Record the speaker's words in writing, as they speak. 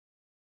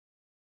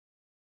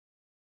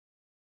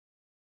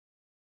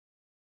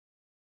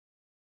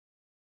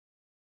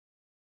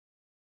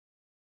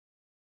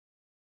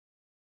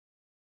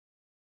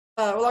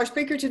Well, our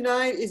speaker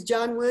tonight is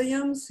John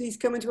Williams. He's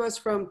coming to us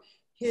from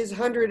his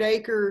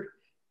 100-acre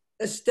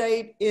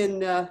estate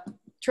in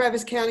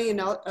Travis County and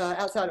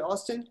outside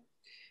Austin.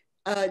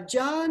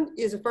 John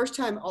is a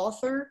first-time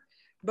author,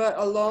 but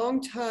a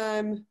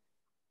long-time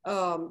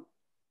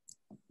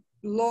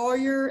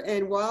lawyer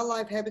and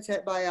wildlife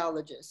habitat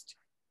biologist.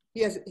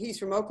 He's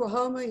from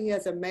Oklahoma. He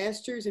has a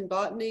master's in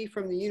botany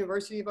from the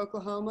University of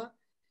Oklahoma.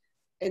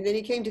 And then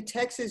he came to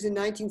Texas in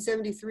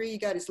 1973. He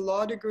got his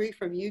law degree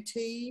from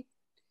UT.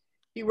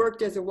 He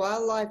worked as a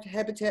wildlife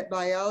habitat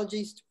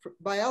biologist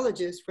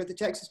for the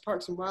Texas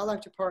Parks and Wildlife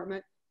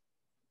Department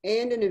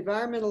and an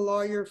environmental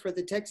lawyer for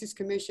the Texas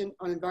Commission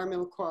on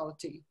Environmental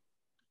Quality.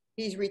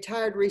 He's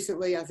retired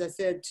recently, as I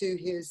said, to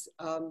his,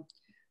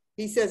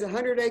 he says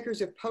 100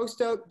 acres of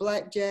post oak,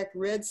 blackjack,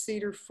 red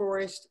cedar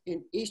forest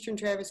in eastern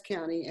Travis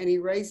County, and he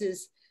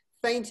raises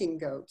fainting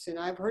goats. And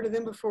I've heard of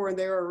them before, and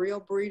they're a real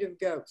breed of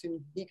goats,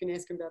 and you can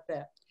ask him about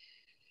that.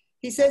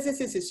 He says this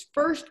is his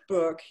first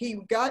book. He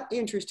got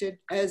interested,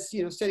 as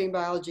studying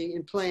biology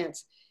in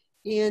plants,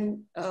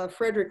 in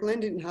Frederick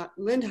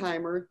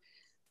Lindheimer,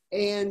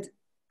 and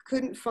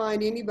couldn't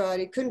find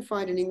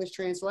an English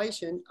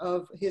translation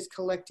of his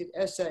collected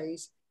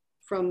essays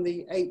from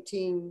the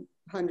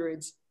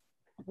 1800s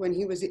when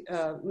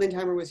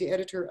Lindheimer was the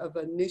editor of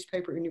a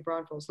newspaper in New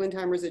Braunfels.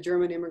 Lindheimer is a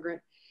German immigrant,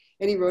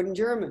 and he wrote in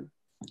German.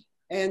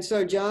 And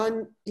so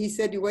John, he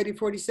said he waited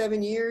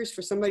 47 years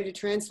for somebody to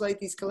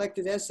translate these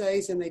collected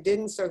essays, and they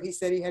didn't, so he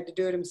said he had to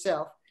do it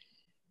himself.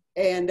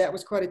 And that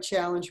was quite a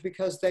challenge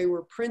because they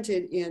were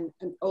printed in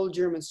an old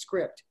German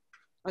script.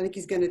 I think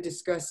he's going to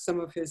discuss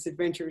some of his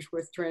adventures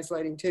with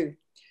translating too.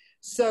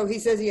 So he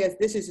says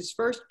this is his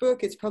first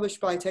book. It's published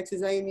by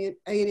Texas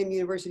A&M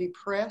University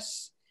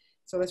Press.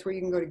 So that's where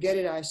you can go to get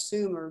it, I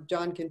assume, or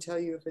John can tell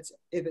you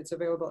if it's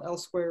available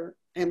elsewhere,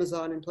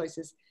 Amazon and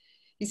places.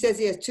 He says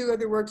he has 2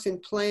 other works in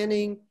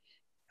planning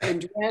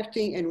and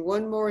drafting and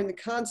 1 more in the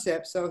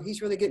concept. So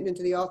he's really getting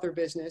into the author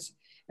business,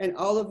 and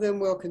all of them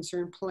will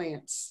concern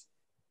plants.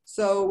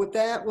 So with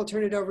that, we'll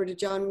turn it over to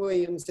John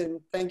Williams,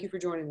 and thank you for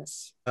joining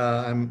us.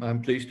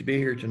 I'm pleased to be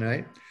here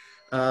tonight.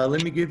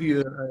 Let me give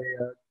you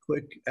a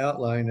quick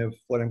outline of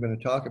what I'm going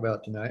to talk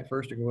about tonight.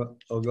 First of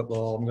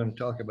all, I'm going to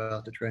talk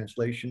about the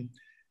translation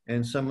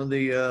and some of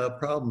the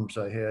problems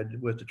I had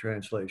with the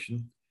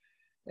translation,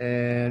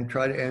 and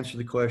try to answer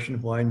the question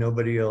why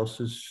nobody else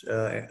has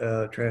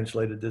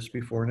translated this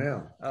before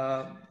now.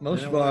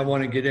 Most of all, I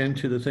want to get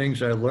into the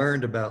things I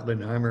learned about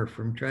Lindheimer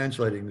from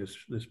translating this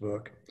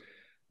book.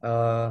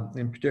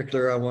 In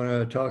particular, I want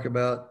to talk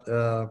about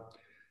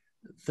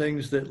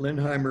things that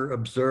Lindheimer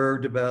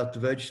observed about the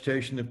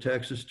vegetation of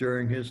Texas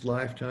during his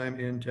lifetime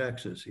in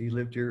Texas. He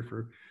lived here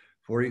for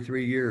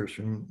 43 years,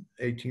 from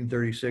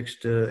 1836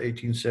 to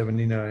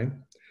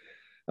 1879.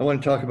 I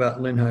want to talk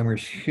about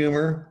Lindheimer's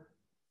humor,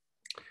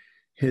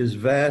 his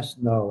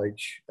vast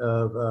knowledge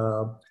of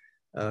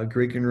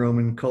Greek and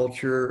Roman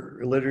culture,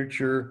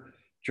 literature,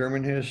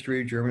 German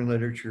history, German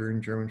literature,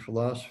 and German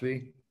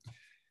philosophy.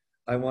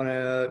 I want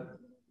to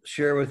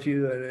share with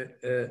you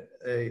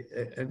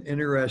an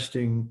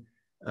interesting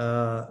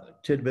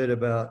tidbit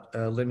about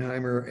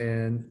Lindheimer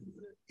and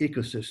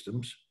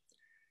ecosystems.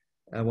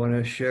 I want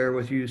to share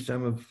with you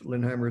some of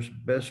Lindheimer's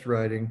best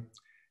writing,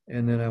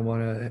 and then I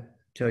want to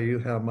tell you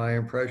how my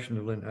impression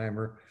of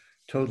Lindheimer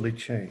totally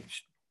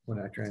changed when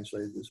I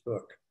translated this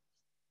book.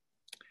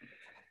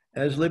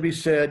 As Libby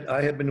said,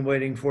 I have been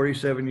waiting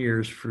 47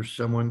 years for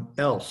anyone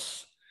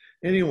else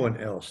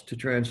to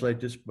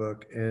translate this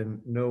book,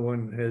 and no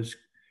one has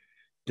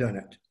done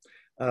it.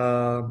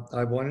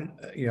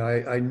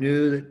 I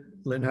knew that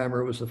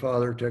Lindheimer was the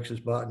father of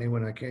Texas botany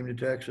when I came to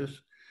Texas.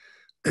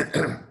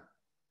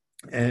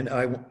 And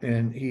I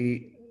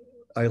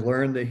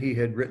learned that he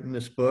had written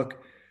this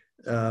book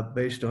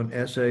based on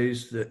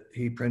essays that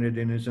he printed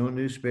in his own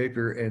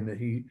newspaper and that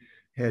he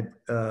had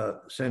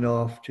sent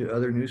off to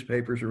other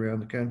newspapers around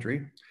the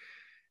country.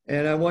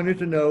 And I wanted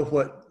to know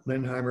what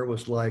Lindheimer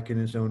was like in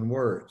his own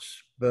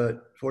words.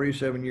 But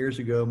 47 years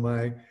ago,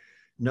 my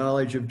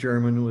knowledge of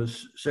German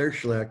was sehr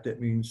schlecht.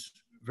 That means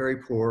very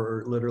poor,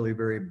 or literally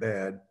very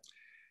bad.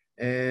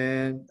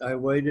 And I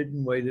waited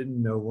and waited,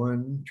 and no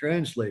one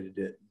translated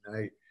it.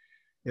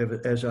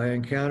 As I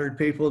encountered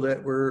people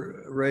that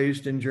were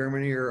raised in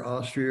Germany or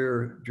Austria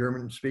or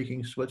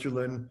German-speaking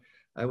Switzerland,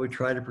 I would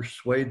try to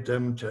persuade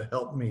them to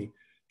help me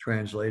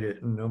translate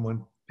it, and no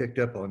one picked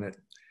up on it.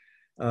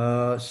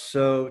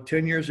 So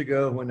 10 years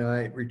ago, when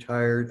I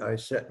retired, I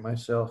set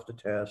myself the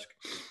task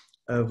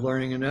of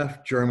learning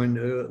enough German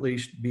to at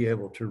least be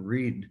able to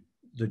read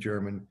the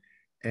German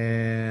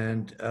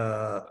and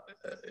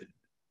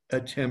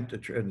attempt a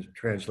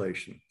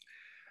translation.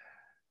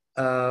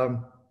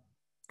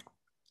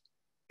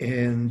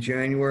 In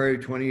January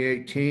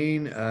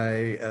 2018,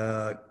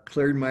 I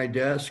cleared my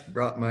desk,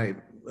 brought my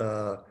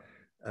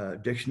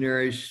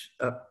dictionaries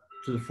up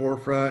to the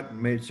forefront,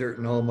 and made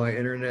certain all my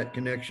internet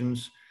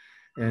connections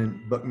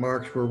and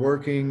bookmarks were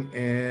working.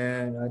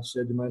 And I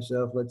said to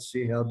myself, let's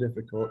see how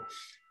difficult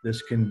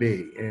this can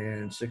be.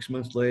 And 6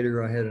 months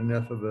later, I had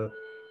enough of a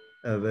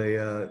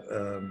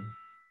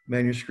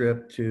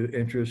manuscript to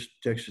interest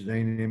Texas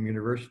A&M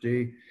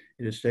University.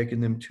 It has taken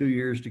them 2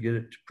 years to get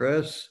it to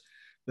press,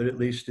 but at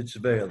least it's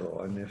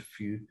available. And if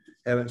you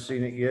haven't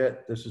seen it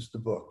yet, this is the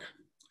book.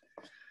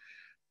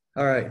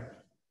 All right.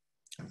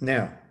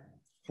 Now,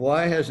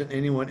 why hasn't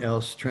anyone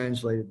else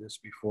translated this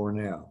before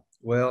now?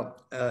 Well,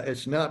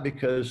 it's not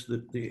because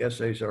the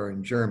essays are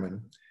in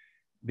German,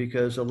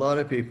 because a lot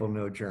of people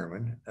know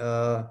German.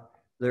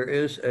 There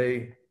is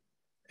a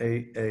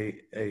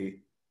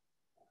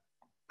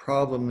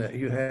problem that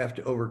you have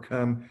to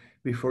overcome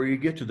before you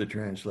get to the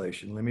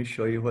translation. Let me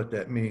show you what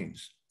that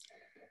means.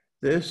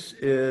 This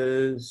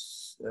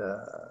is,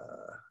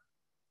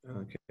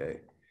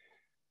 okay.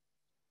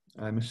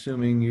 I'm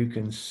assuming you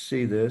can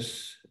see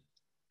this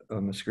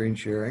on the screen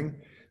sharing.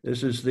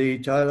 This is the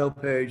title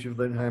page of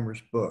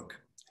Lindheimer's book.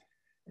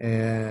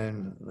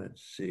 And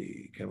let's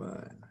see, come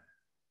on.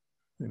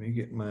 Let me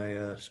get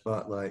my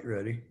spotlight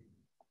ready.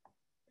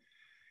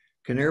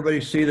 Can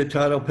everybody see the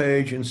title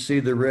page and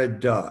see the red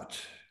dot?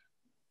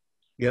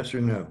 Yes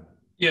or no?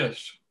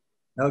 Yes.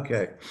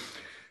 Okay.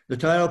 The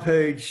title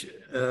page,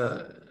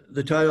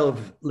 the title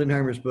of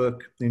Lindheimer's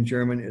book in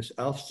German is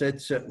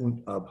Aufsätze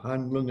und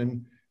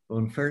Abhandlungen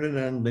von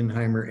Ferdinand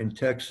Lindheimer in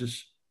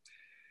Texas,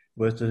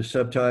 with the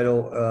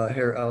subtitle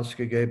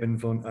Herausgegeben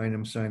von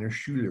einem seiner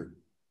Schüler.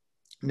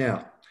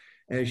 Now,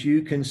 as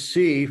you can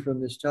see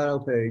from this title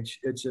page,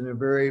 it's in a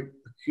very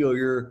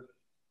peculiar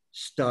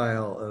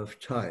style of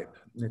type.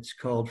 It's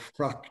called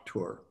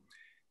Fraktur.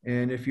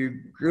 And if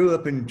you grew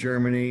up in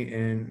Germany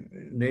and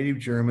native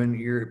German,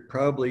 you're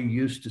probably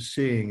used to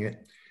seeing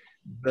it.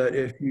 But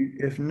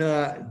if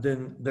not,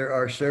 then there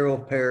are several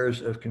pairs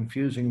of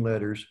confusing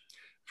letters.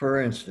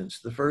 For instance,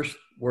 the first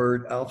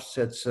word,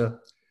 Aufsätze,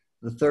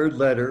 the third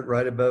letter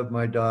right above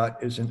my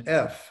dot is an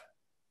F.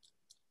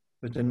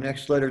 But the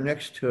next letter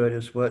next to it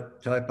is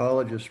what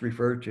typologists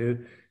refer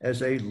to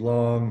as a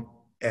long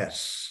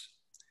S.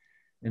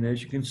 And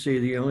as you can see,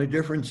 the only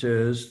difference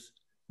is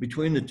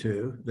between the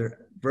two,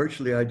 they're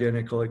virtually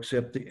identical,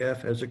 except the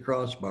F has a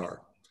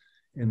crossbar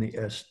and the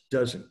S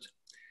doesn't.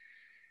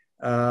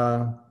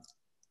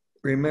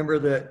 Remember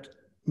that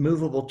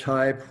movable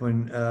type,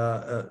 when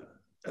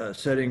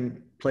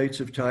setting plates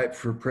of type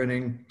for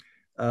printing,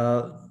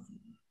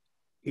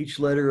 each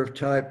letter of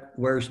type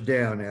wears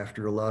down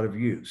after a lot of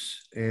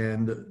use,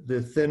 and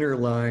the thinner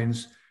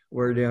lines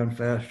wear down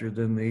faster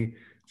than the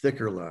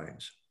thicker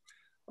lines.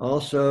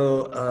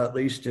 Also, at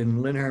least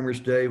in Lindheimer's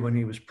day, when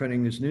he was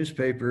printing his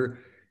newspaper,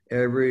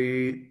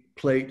 every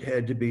plate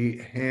had to be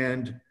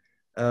hand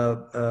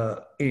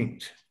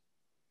inked.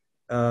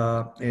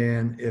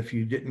 And if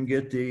you didn't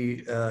get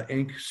the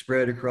ink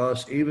spread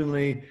across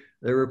evenly,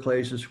 there were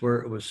places where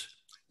it was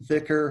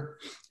thicker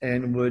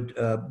and would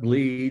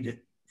bleed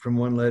from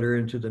one letter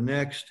into the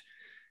next,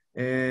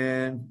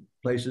 and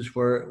places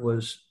where it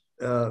was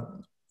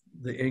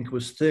the ink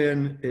was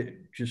thin,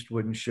 it just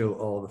wouldn't show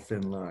all the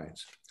thin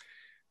lines.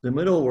 The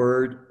middle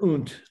word,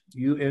 und,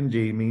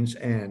 U-N-D, means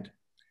and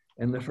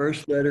the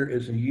first letter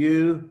is a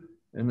U,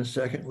 and the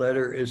second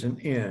letter is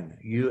an N.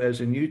 U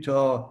as in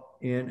Utah,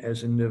 N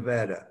as in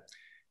Nevada.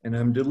 And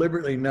I'm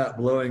deliberately not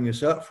blowing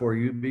this up for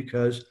you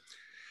because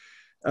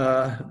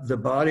the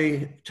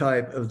body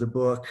type of the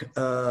book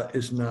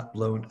is not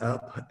blown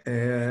up,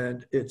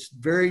 and it's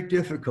very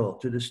difficult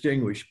to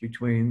distinguish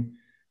between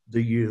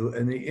the U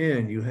and the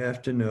N. You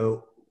have to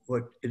know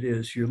what it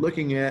is you're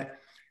looking at,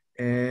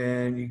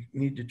 and you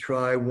need to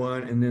try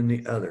one and then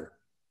the other.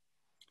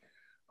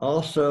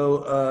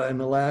 Also, in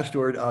the last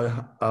word,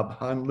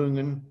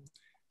 Abhandlungen,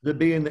 the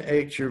B and the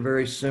H are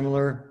very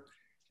similar.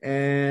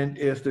 And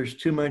if there's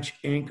too much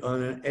ink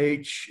on an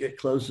H, it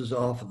closes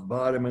off at the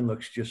bottom and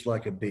looks just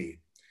like a B.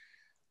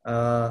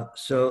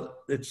 So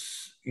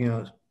it's, you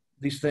know,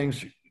 these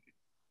things,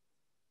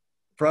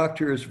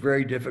 Proctor is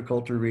very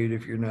difficult to read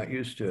if you're not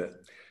used to it.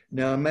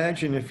 Now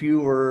imagine if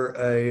you were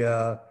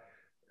a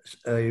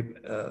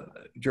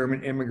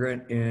German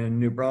immigrant in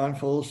New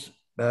Braunfels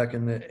back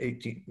in the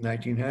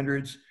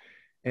 1900s,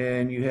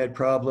 and you had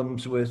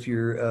problems with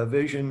your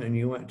vision, and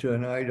you went to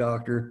an eye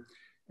doctor,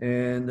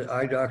 and the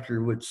eye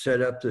doctor would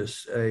set up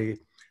this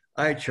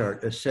eye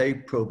chart, a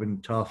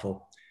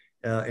Sehprobentafel,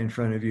 in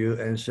front of you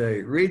and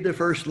say, read the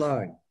first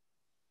line.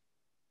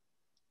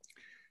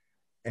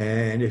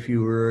 And if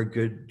you were a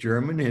good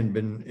German and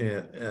been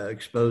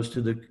exposed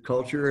to the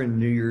culture and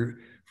knew your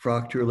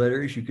Fraktur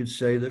letters, you could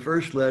say the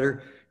first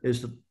letter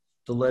is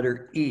the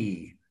letter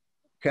E,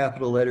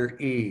 capital letter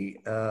E.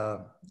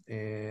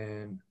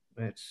 And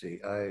let's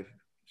see, I've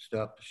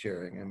stopped the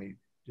sharing. Let me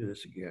do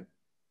this again.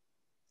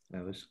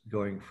 I was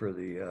going for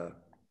the,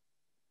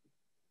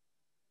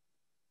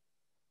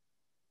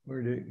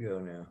 where did it go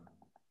now?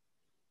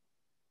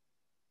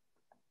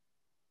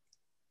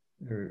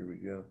 There we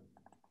go.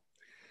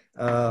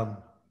 Come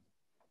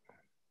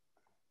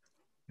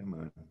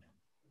on.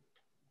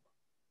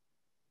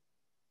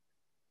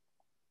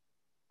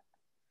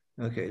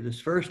 Okay, this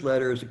first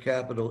letter is a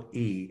capital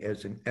E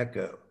as in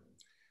echo.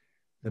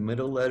 The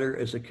middle letter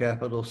is a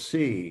capital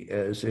C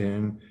as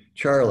in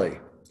Charlie.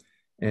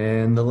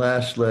 And the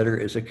last letter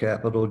is a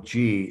capital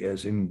G,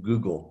 as in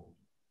Google.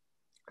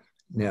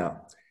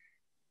 Now,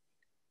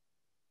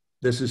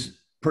 this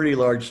is pretty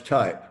large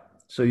type,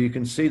 so you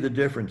can see the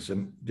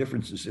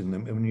differences in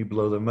them when you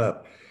blow them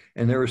up.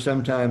 And there were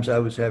some times I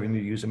was having to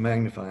use a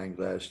magnifying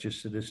glass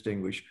just to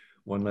distinguish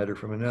one letter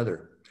from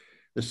another.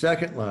 The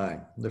second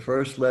line, the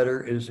first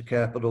letter is a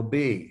capital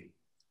B.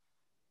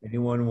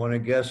 Anyone want to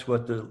guess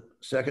what the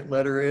second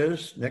letter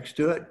is next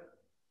to it?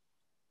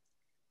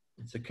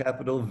 It's a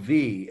capital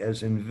V,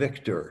 as in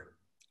Victor.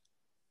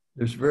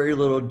 There's very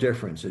little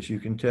difference, as you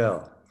can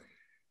tell.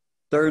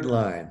 Third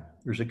line,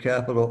 there's a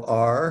capital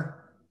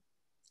R,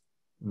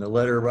 and the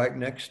letter right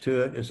next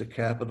to it is a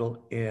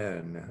capital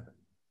N.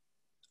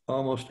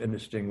 Almost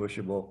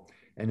indistinguishable.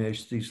 And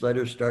as these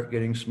letters start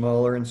getting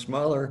smaller and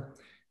smaller,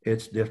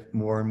 it's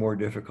more and more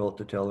difficult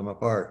to tell them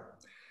apart.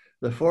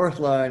 The fourth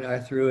line I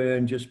threw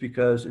in just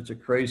because it's a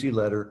crazy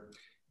letter.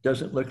 It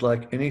doesn't look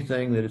like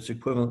anything that it's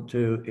equivalent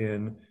to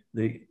in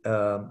the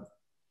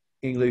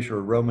English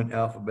or Roman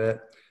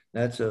alphabet.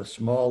 That's a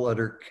small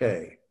letter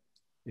K,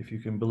 if you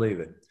can believe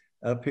it.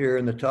 Up here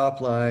in the top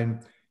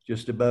line,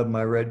 just above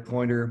my red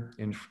pointer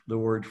in the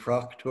word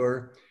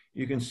Fraktur,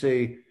 you can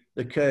see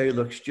the K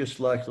looks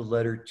just like the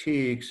letter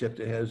T, except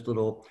it has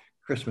little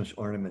Christmas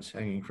ornaments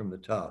hanging from the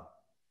top.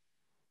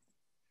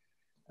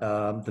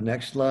 The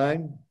next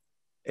line,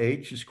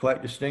 H, is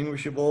quite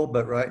distinguishable,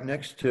 but right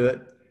next to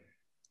it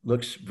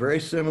looks very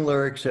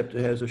similar, except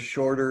it has a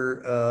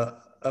shorter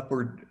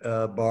upward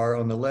bar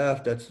on the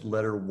left. That's the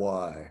letter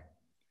Y.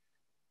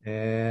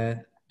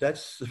 And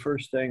that's the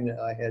first thing that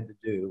I had to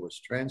do, was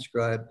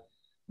transcribe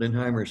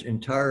Lindheimer's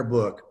entire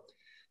book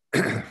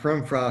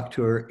from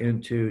Fraktur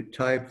into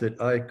type that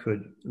I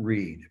could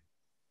read.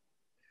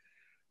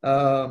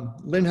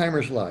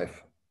 Lindheimer's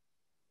life.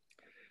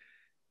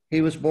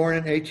 He was born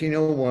in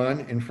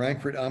 1801 in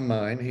Frankfurt am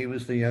Main. He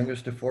was the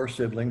youngest of 4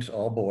 siblings,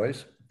 all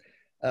boys.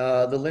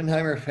 The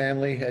Lindheimer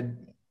family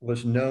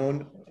was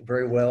known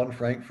very well in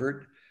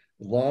Frankfurt.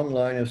 A long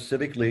line of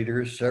civic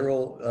leaders,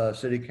 several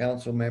city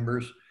council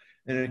members,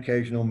 and an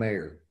occasional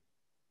mayor.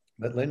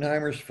 But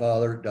Lindheimer's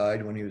father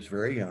died when he was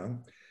very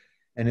young,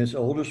 and his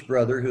oldest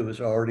brother, who was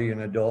already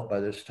an adult by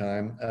this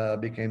time,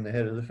 became the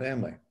head of the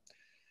family.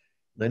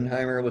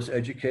 Lindheimer was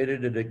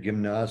educated at a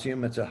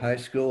gymnasium. It's a high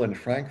school in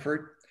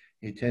Frankfurt.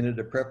 He attended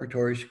a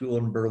preparatory school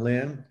in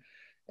Berlin,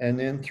 and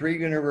then 3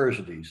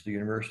 universities, the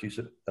University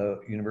of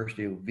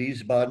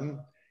Wiesbaden,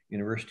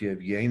 University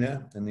of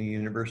Jena, and the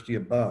University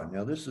of Bonn.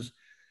 Now, this is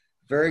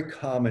very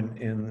common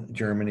in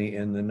Germany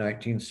in the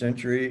 19th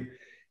century.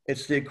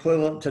 It's the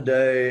equivalent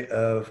today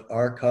of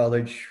our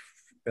college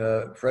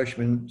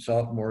freshmen,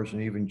 sophomores,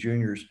 and even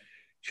juniors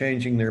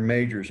changing their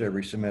majors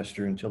every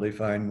semester until they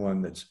find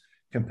one that's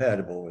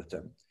compatible with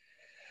them.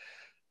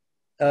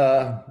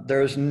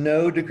 There's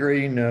no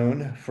degree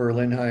known for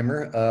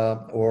Lindheimer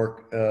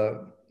or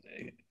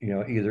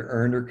either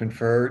earned or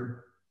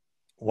conferred.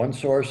 One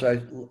source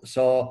I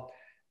saw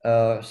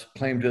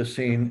claimed to have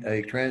seen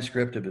a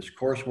transcript of his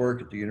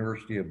coursework at the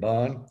University of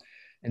Bonn,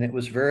 and it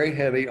was very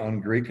heavy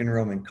on Greek and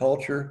Roman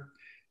culture,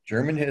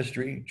 German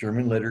history,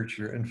 German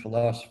literature, and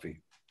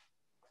philosophy.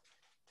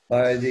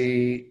 By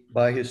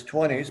his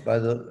 20s, by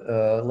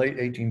the late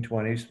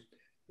 1820s,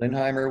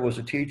 Lindheimer was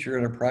a teacher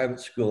in a private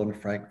school in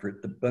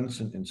Frankfurt, the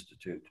Bunsen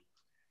Institute.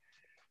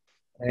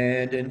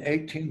 And in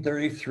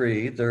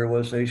 1833, there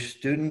was a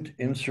student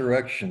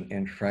insurrection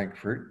in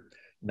Frankfurt,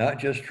 not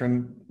just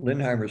from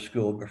Lindheimer's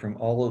school, but from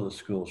all of the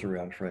schools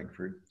around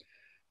Frankfurt.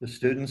 The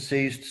students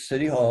seized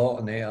City Hall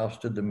and they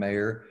ousted the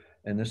mayor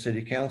and the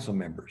city council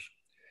members.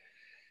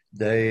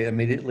 They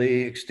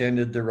immediately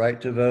extended the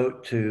right to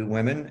vote to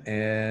women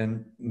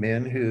and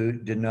men who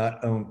did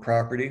not own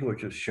property,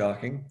 which was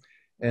shocking.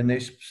 And they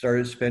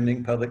started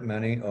spending public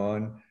money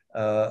on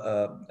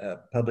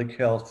public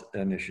health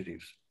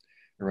initiatives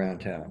around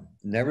town.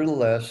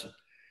 Nevertheless,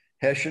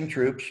 Hessian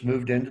troops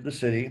moved into the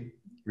city,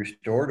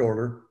 restored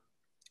order,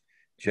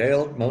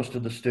 jailed most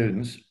of the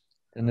students,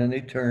 and then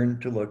they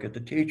turned to look at the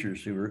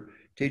teachers who were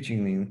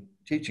teaching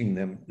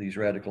them these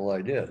radical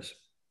ideas.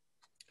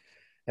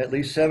 At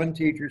least 7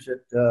 teachers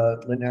at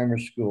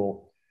Lindheimer's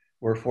school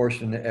were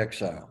forced into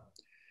exile,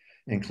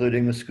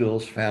 including the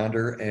school's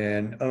founder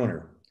and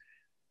owner.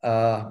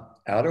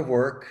 Out of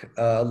work,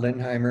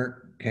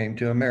 Lindheimer came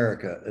to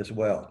America as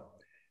well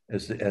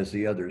as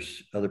the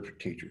other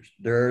teachers.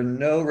 There are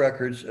no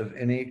records of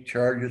any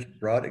charges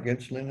brought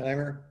against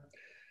Lindheimer,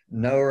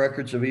 no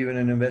records of even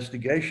an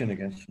investigation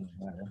against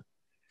Lindheimer.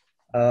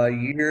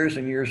 Years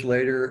and years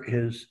later,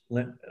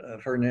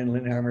 Ferdinand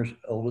Lindheimer's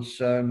oldest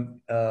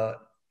son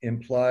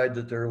implied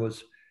that there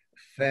was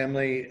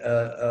family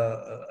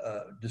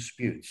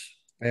disputes,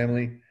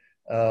 family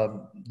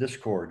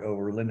discord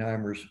over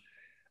Lindheimer's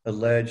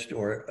alleged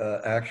or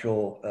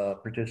actual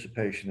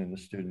participation in the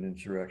student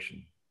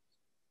insurrection.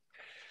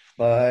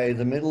 By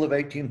the middle of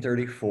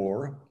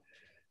 1834,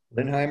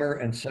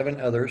 Lindheimer and 7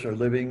 others are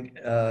living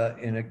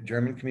in a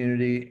German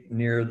community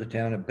near the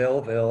town of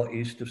Belleville,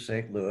 east of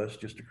St. Louis,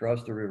 just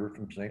across the river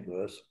from St.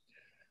 Louis,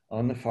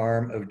 on the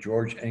farm of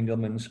George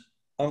Engelmann's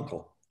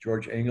uncle,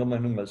 George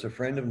Engelmann was a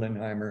friend of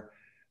Lindheimer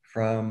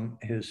from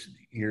his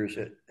years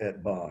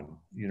at Bonn,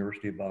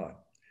 University of Bonn.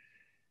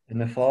 In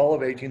the fall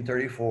of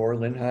 1834,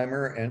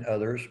 Lindheimer and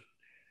others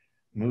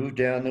moved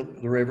down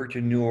the river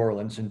to New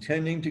Orleans,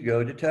 intending to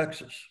go to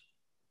Texas.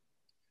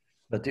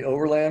 But the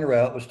overland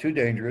route was too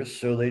dangerous,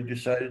 so they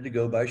decided to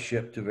go by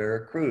ship to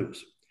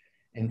Veracruz,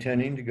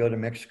 intending to go to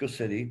Mexico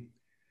City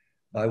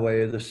by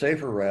way of the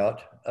safer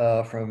route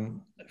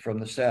from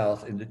the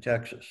south into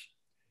Texas.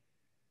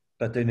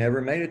 But they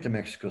never made it to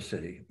Mexico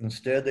City.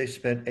 Instead, they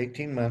spent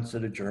 18 months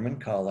at a German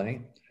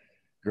colony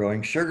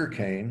growing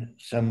sugarcane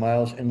some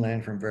miles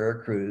inland from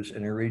Veracruz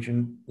in a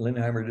region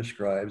Lindheimer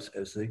describes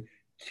as the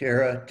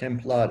Tierra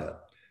Templada,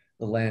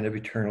 the land of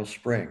eternal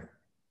spring.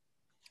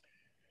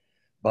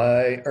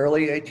 By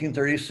early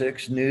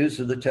 1836, news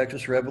of the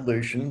Texas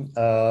Revolution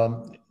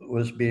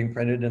was being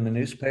printed in the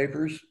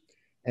newspapers,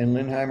 and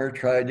Lindheimer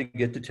tried to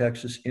get to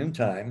Texas in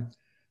time,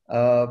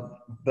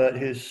 but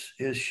his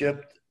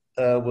ship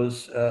ran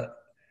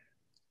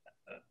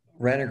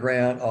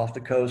aground off the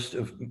coast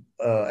of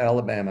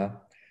Alabama,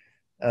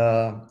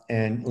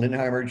 and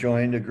Lindheimer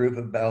joined a group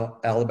of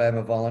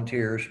Alabama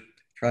volunteers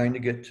trying to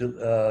get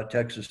to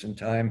Texas in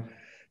time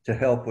to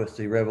help with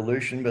the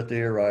revolution, but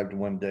they arrived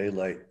one day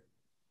late.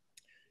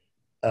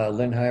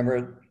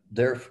 Lindheimer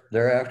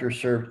thereafter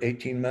served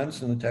 18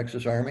 months in the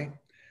Texas Army,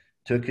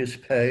 took his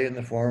pay in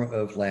the form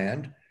of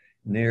land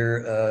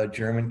near a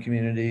German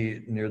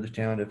community near the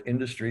town of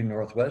Industry,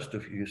 northwest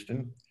of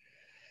Houston.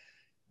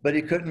 But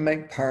he couldn't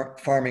make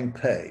farming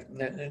pay.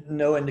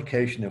 No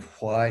indication of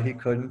why he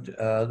couldn't.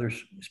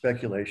 There's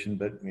speculation,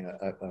 but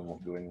I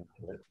won't go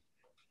into it.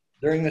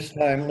 During this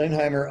time,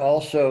 Lindheimer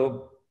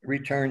also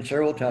returned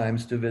several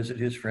times to visit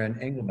his friend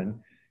Engelmann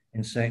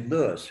in St.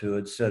 Louis, who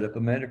had set up a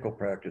medical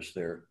practice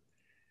there.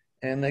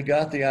 And they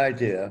got the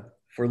idea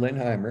for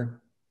Lindheimer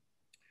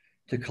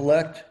to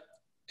collect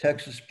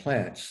Texas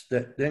plants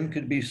that then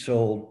could be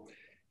sold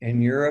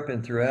in Europe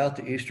and throughout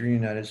the eastern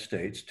United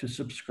States to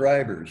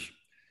subscribers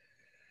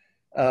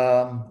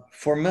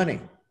for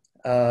money.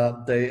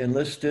 They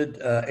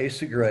enlisted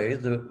Asa Gray,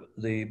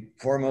 the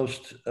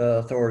foremost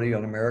authority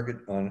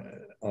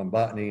on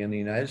botany in the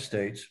United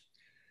States.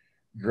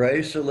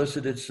 Gray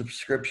solicited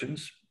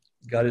subscriptions,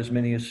 got as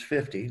many as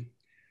 50,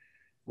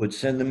 would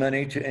send the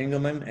money to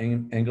Engelmann,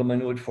 and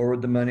Engelmann would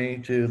forward the money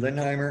to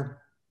Lindheimer.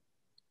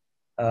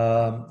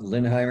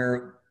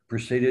 Lindheimer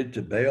proceeded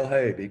to bale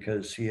hay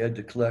because he had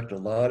to collect a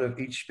lot of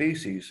each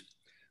species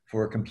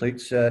for a complete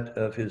set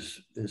of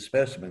his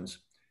specimens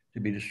to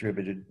be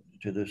distributed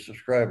to the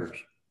subscribers.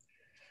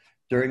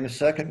 During the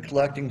second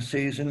collecting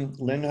season,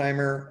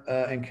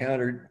 Lindheimer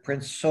encountered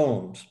Prince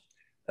Solms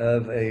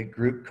of a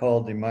group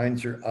called the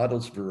Mainzer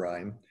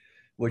Adelsverein,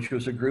 which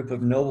was a group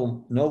of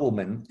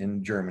noblemen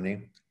in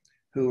Germany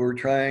who were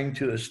trying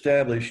to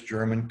establish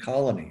German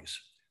colonies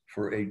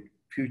for a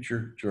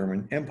future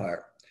German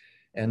empire.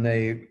 And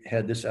they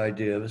had this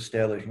idea of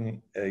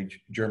establishing a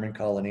German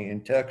colony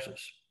in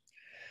Texas.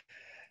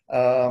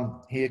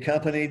 He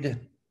accompanied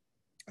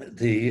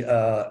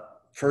the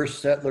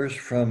first settlers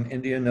from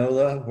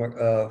Indianola,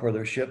 where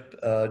their ship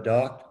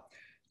docked,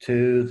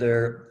 to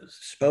their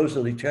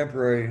supposedly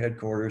temporary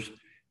headquarters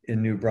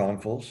in New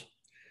Braunfels.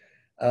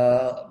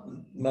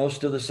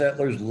 Most of the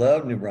settlers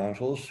loved New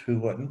Braunfels. Who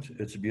wouldn't?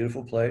 It's a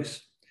beautiful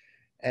place.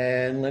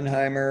 And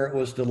Lindheimer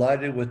was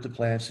delighted with the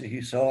plants that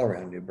he saw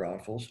around New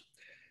Braunfels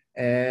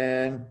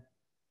and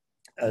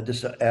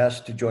just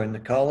asked to join the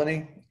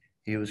colony.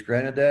 He was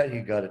granted that.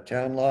 He got a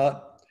town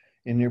lot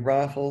in New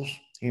Braunfels.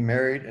 He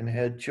married and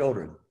had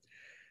children.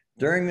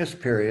 During this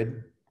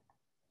period,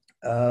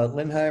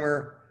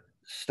 Lindheimer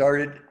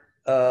started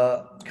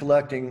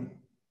collecting.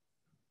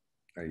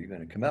 Are you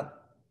going to come up?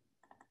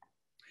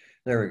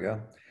 There we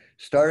go.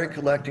 Started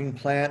collecting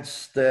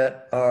plants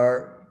that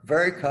are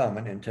very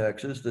common in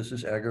Texas. This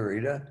is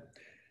agarita,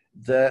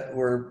 that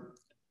were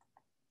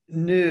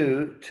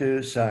new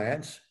to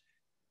science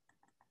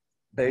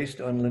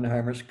based on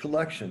Lindheimer's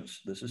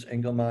collections. This is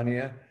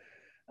Engelmannia.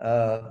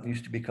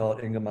 Used to be called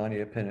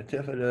Engelmannia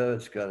pinnatifida.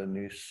 It's got a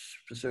new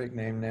specific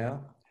name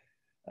now.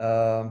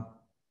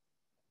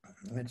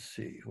 Let's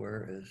see,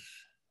 where is...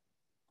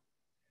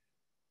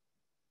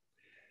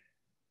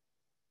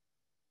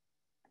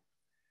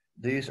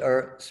 These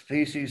are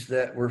species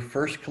that were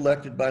first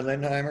collected by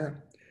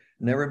Lindheimer,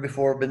 never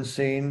before been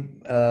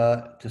seen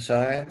to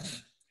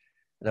science.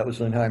 That was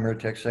Lindheimer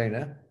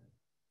texana.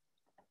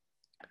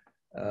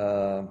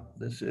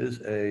 This is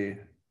a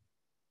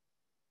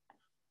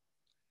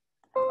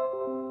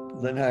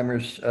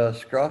Lindheimer's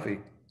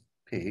scroffy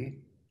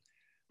pea,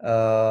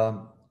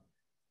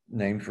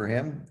 named for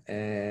him.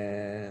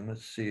 And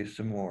let's see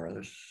some more.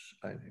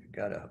 I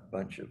got a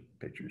bunch of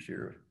pictures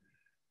here of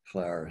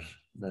flowers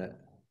that.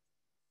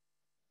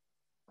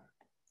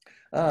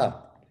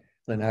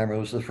 Lindheimer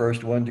was the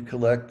first one to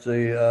collect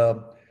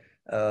the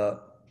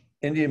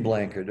Indian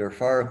blanket or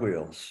fire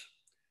wheels.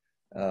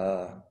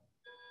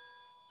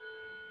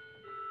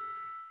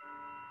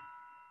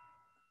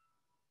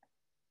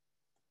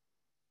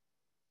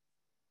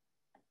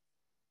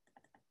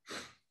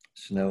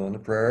 Snow on the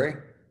prairie.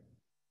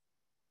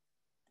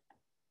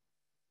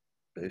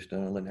 based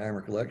on a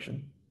Lindheimer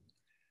collection.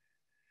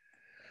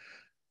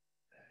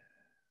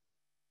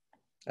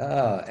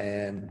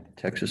 And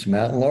Texas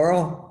mountain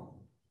laurel.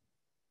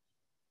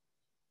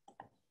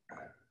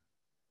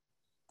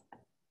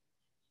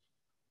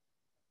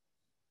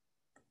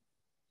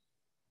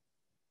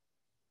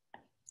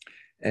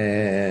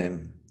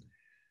 And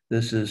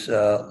this is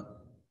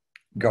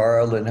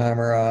Gara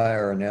Lindheimeri,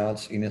 or now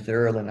it's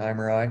Enithera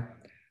Lindheimeri.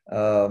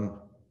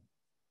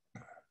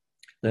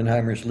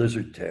 Lindheimer's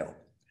lizard tail.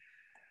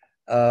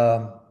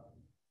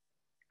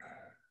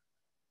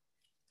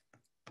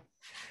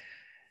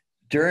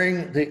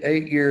 During the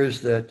 8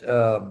 years that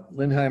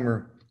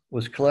Lindheimer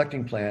was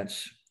collecting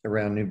plants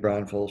around New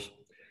Braunfels,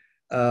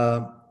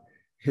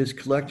 his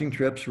collecting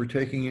trips were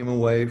taking him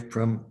away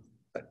from,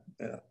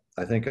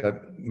 I think I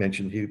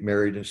mentioned he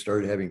married and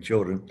started having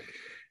children.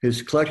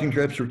 His collecting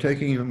trips were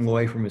taking him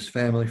away from his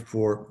family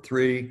for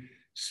 3,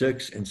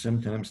 6, and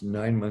sometimes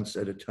 9 months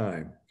at a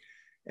time.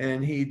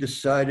 And he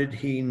decided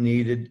he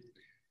needed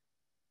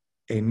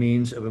a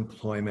means of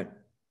employment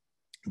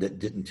that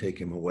didn't take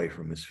him away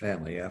from his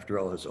family. After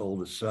all, his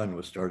oldest son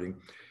was starting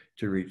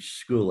to reach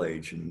school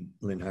age, and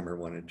Lindheimer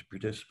wanted to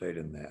participate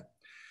in that.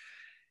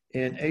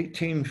 In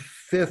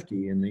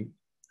 1850, in the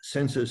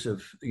census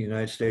of the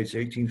United States,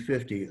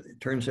 1850, it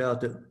turns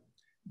out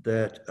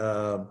that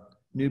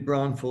New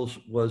Braunfels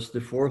was the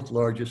 4th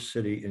largest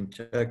city in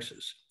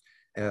Texas,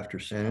 after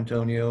San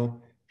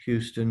Antonio,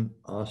 Houston,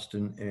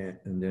 Austin,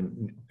 and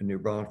then New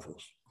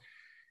Braunfels.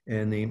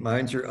 And the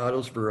Mainzer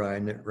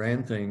Adelsverein that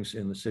ran things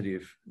in the city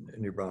of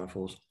New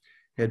Braunfels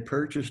had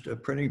purchased a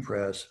printing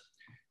press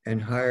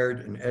and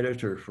hired an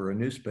editor for a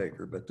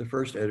newspaper, but the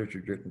first editor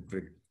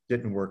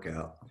didn't work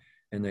out,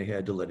 and they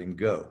had to let him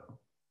go.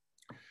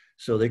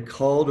 So they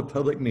called a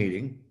public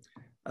meeting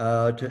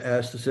to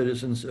ask the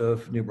citizens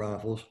of New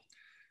Braunfels,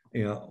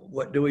 you know,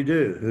 what do we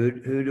do?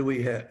 Who do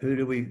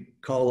we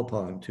call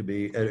upon to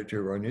be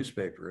editor of our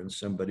newspaper? And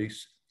somebody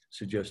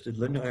suggested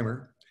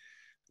Lindheimer.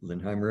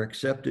 Lindheimer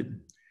accepted,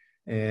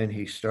 and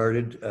he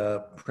started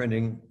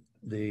printing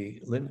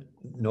the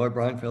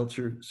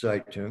Neubraunfelser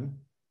Zeitung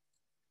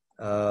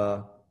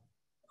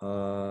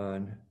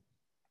on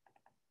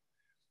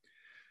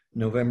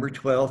November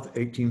 12th,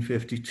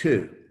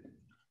 1852.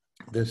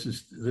 This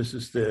is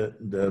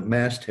the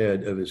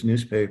masthead of his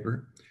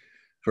newspaper.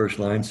 First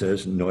line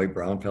says,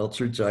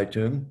 Neubraunfelser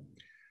Zeitung,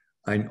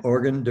 ein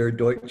Organ der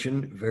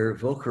deutschen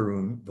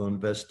Vervölkerung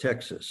von West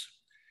Texas.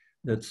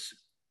 That's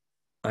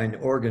ein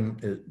organ,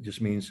 it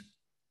just means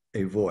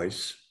a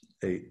voice,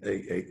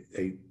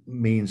 a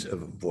means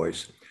of a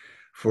voice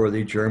for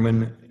the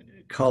German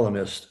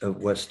colonists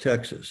of West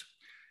Texas.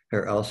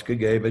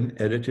 Herausgegeben,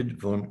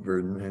 edited von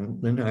Verden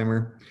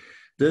Lindheimer.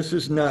 This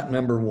is not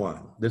number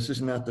 1. This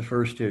is not the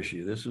first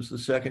issue. This was the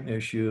second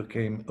issue. It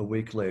came a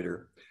week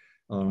later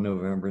on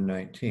November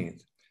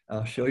 19th.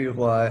 I'll show you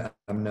why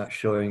I'm not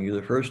showing you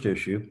the first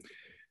issue.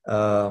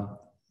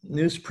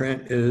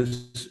 Newsprint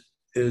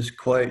is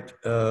quite,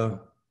 all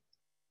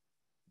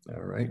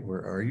right,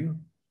 where are you?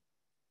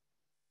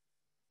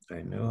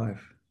 I know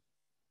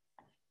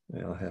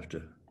I'll have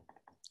to,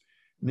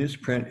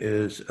 newsprint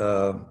is,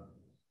 come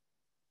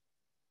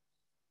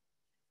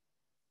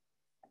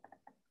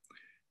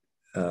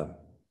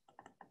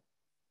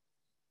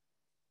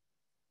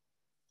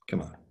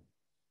on,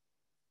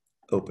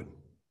 open.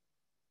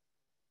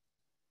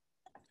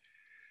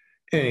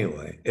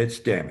 Anyway, it's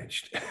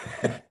damaged.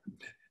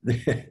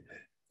 The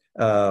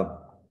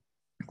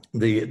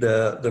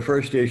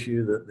first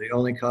issue, the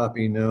only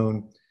copy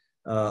known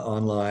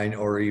online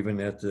or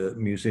even at the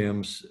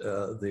museums,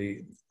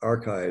 the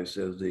archives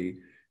of the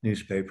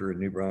newspaper in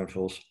New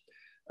Braunfels,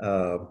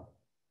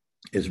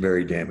 is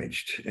very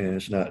damaged, and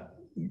it's not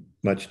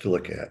much to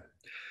look at.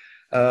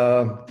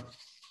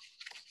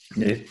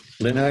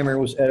 Lindheimer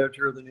was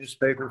editor of the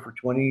newspaper for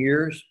 20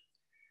 years.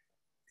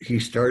 He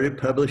started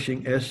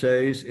publishing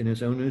essays in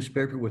his own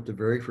newspaper with the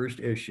very first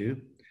issue.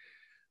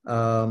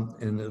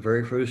 And the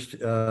very first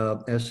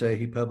essay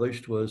he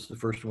published was the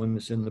first one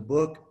that's in the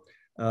book,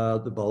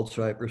 The Bald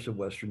Cypress of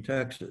Western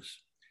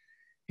Texas.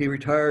 He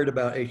retired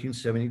about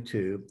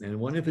 1872, and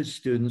one of his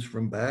students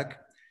from back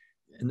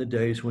in the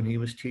days when he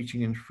was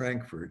teaching in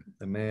Frankfurt,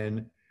 a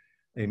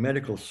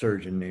medical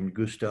surgeon named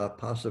Gustav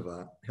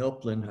Passavant,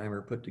 helped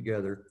Lindheimer put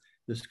together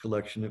this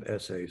collection of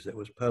essays that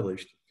was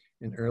published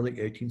in early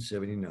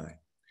 1879.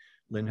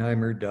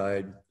 Lindheimer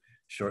died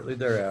shortly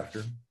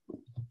thereafter.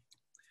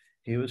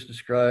 He was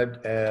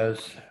described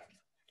as,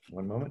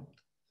 one moment.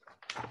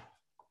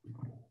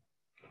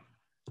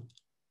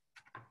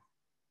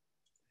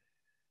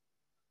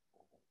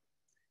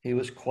 He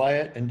was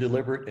quiet and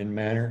deliberate in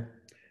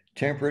manner,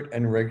 temperate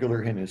and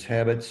regular in his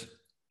habits,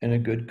 and a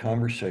good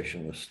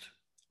conversationalist.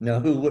 Now,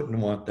 who wouldn't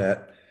want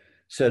that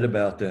said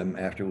about them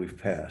after we've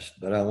passed?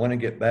 But I want to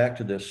get back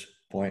to this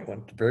point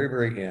at the very,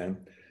 very end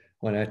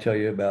when I tell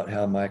you about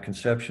how my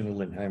conception of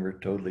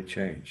Lindheimer totally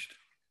changed.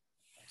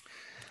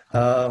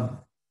 I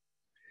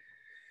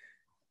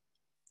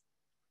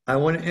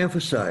want to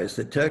emphasize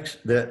that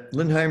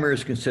Lindheimer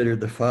is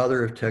considered the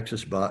father of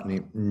Texas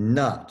botany,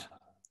 not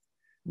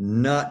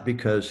not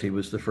because he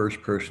was the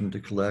first person to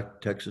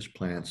collect Texas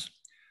plants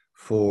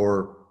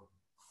for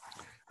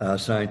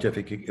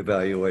scientific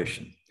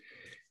evaluation.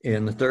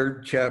 In the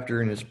third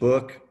chapter in his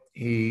book,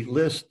 he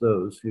lists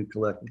those who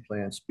collected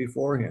plants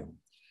before him.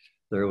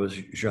 There was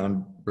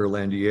Jean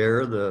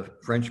Berlandier, the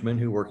Frenchman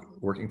who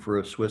working for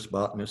a Swiss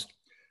botanist,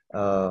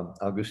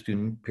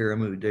 Augustin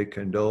Pyramou de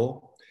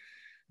Candolle.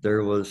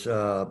 There was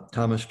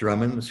Thomas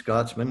Drummond, the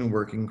Scotsman,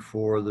 working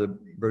for the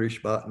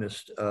British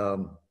botanist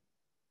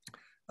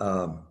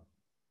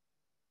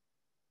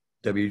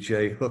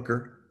W.J.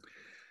 Hooker.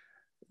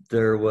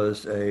 There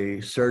was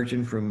a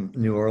surgeon from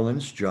New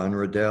Orleans, John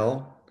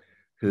Riddell,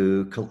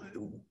 who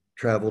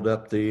traveled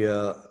up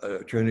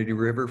the Trinity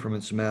River from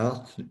its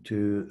mouth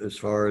to as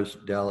far as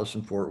Dallas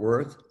and Fort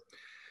Worth.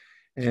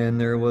 And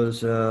there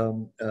was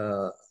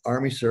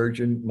Army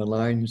surgeon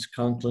Malines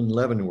Conklin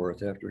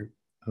Leavenworth, after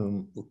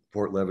whom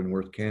Fort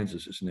Leavenworth,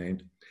 Kansas is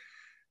named,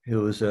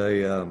 who was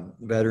a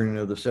veteran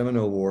of the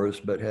Seminole Wars,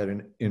 but had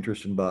an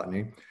interest in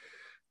botany.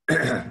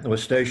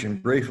 Was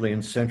stationed briefly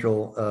in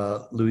central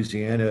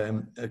Louisiana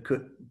and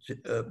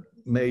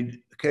made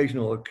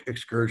occasional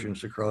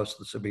excursions across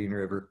the Sabine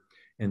River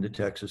into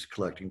Texas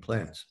collecting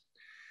plants.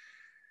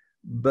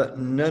 But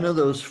none of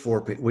those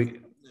four people,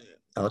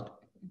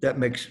 that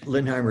makes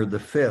Lindheimer the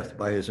fifth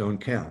by his own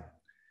count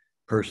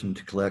person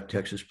to collect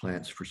Texas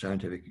plants for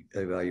scientific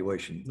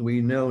evaluation.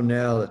 We know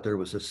now that there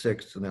was a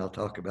sixth, and I'll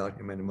talk about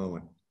him in a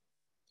moment.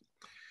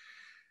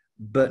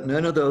 But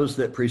none of those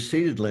that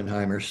preceded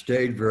Lindheimer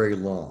stayed very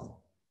long.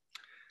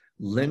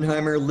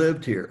 Lindheimer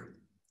lived here.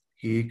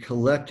 He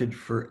collected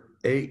for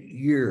 8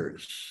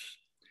 years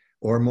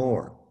or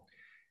more,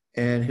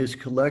 and his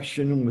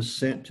collection was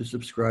sent to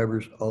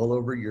subscribers all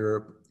over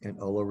Europe and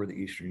all over the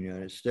Eastern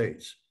United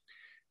States.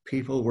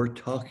 People were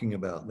talking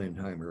about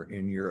Lindheimer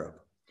in Europe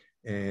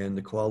and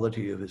the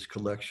quality of his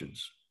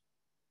collections.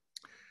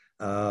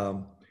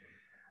 And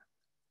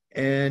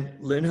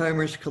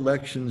Lindheimer's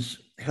collections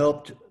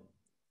helped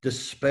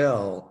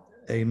dispel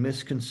a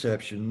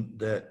misconception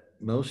that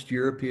most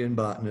European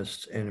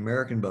botanists and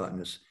American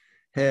botanists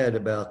had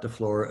about the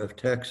flora of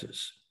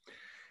Texas.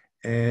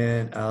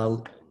 And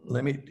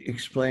let me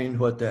explain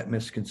what that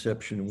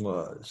misconception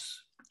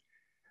was.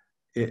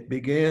 It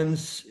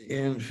begins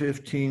in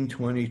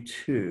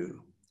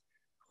 1522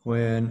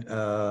 when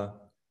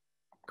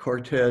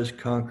Cortez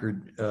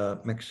conquered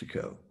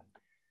Mexico.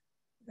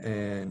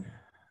 And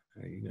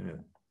are you going to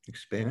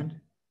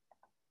expand?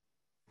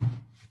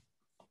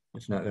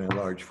 It's not going to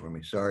enlarge for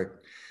me, sorry.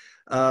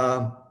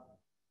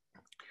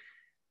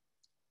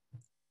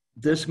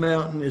 This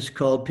mountain is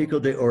called Pico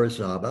de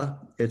Orizaba.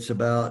 It's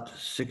about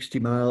 60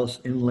 miles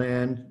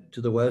inland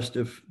to the west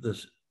of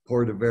the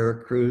port of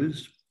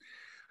Veracruz.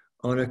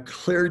 On a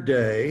clear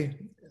day,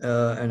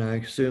 and I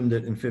assume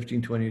that in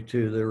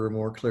 1522 there were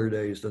more clear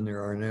days than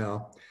there are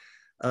now,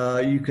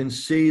 you can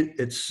see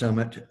its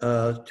summit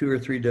 2 or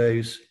 3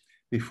 days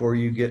before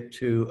you get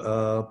to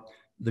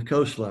the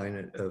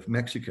coastline of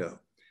Mexico.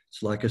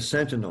 It's like a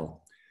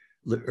sentinel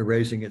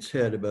raising its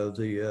head above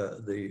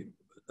the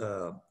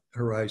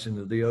horizon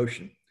of the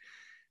ocean.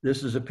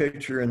 This is a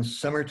picture in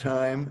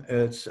summertime.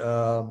 It's,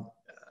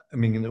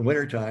 in the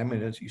wintertime,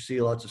 and you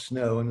see lots of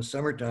snow. In the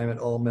summertime, it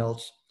all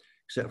melts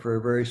except for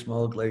a very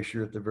small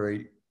glacier at the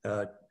very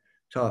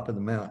top of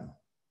the mountain.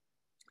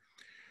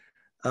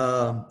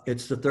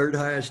 It's the third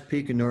highest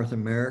peak in North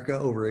America,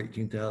 over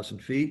 18,000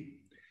 feet.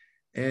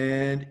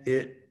 And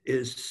it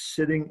is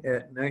sitting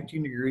at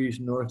 19 degrees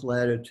north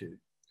latitude,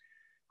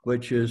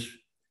 which is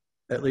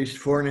at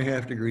least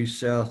 4.5 degrees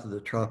south of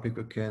the Tropic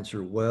of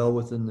Cancer, well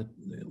within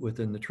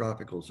the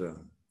tropical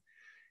zone.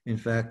 In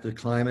fact, the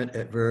climate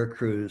at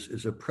Veracruz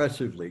is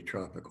oppressively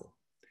tropical,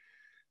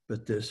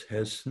 but this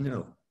has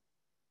snow.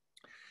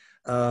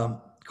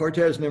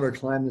 Cortez never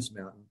climbed this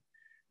mountain,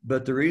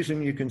 but the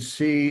reason you can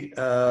see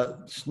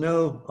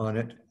snow on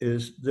it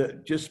is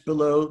that just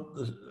below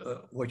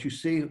what you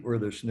see where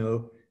there's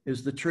snow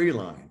is the tree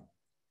line.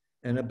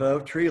 And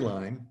above tree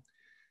line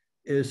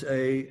is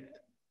a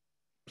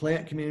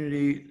plant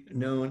community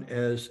known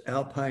as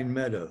alpine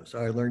meadows.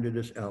 I learned it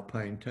as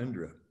alpine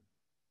tundra.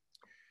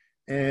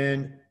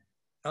 And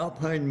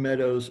alpine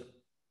meadows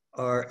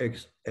are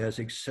as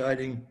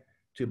exciting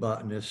to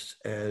botanists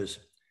as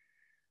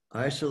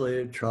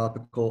isolated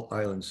tropical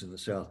islands in the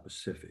South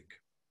Pacific.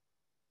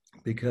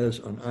 Because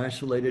on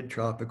isolated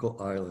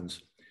tropical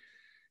islands,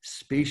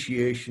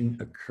 speciation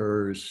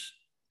occurs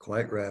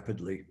quite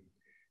rapidly,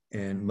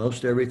 and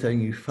most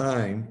everything you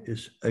find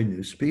is a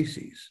new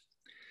species.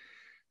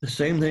 The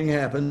same thing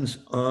happens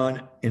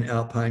in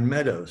alpine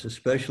meadows,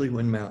 especially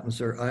when mountains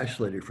are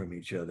isolated from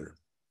each other,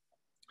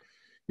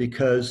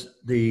 because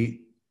the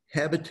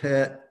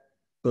habitat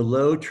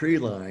below tree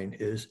line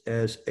is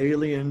as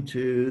alien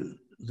to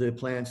the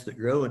plants that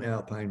grow in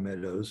alpine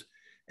meadows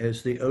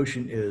as the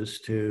ocean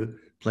is to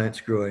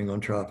plants growing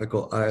on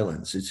tropical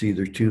islands. It's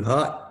either too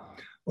hot,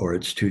 or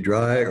it's too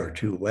dry, or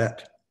too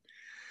wet.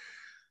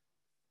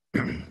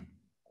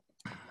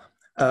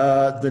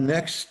 The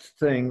next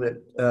thing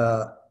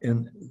that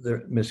in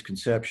the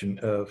misconception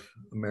of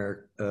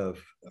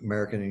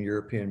American and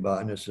European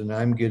botanists, and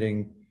I'm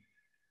getting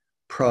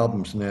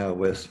problems now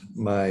with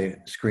my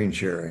screen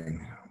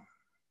sharing.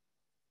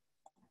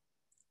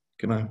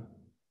 Come on.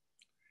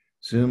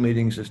 Zoom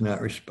meetings is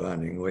not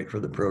responding. Wait for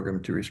the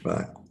program to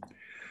respond.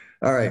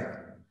 All right.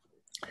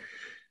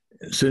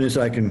 As soon as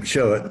I can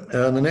show it.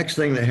 The next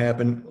thing that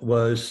happened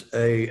was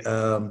a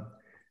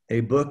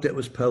book that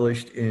was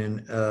published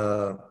in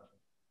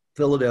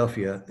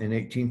Philadelphia in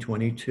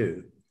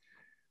 1822.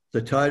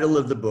 The title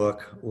of the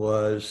book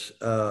was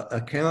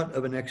Account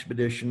of an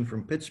Expedition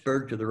from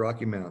Pittsburgh to the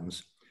Rocky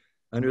Mountains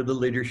under the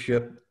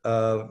leadership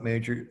of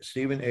Major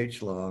Stephen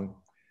H. Long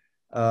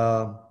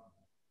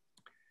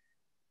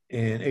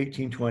in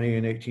 1820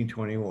 and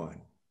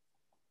 1821.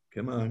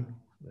 Come on,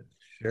 let's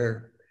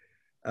share.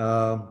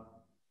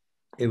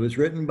 It was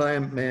written by a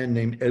man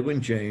named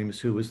Edwin James,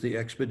 who was the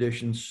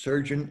expedition's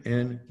surgeon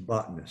and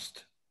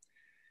botanist.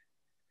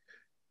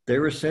 They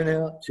were sent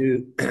out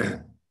to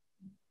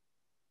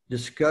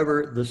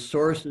discover the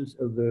sources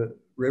of the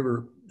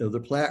river, of the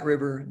Platte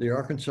River, the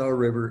Arkansas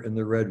River, and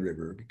the Red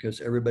River,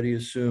 because everybody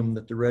assumed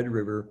that the Red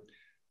River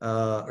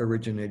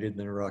originated in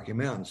the Rocky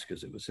Mountains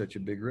because it was such a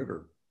big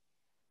river.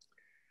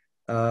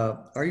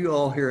 Are you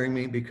all hearing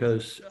me?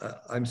 Because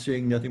I'm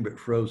seeing nothing but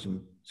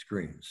frozen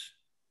screens.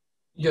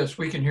 Yes,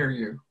 we can hear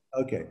you.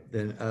 Okay,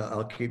 then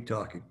I'll keep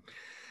talking.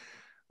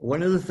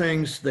 One of the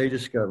things they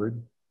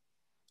discovered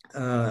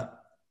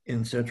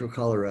in central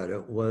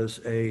Colorado was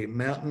a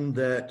mountain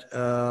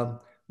that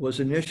was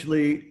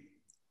initially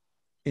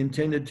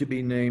intended to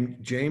be named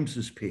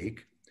James's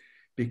Peak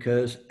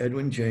because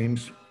Edwin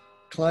James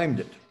climbed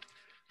it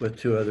with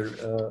two other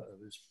of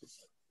his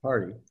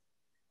party.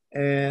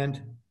 And,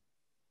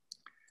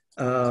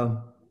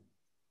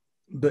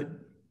 but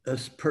a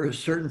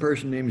certain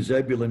person named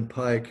Zebulon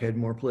Pike had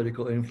more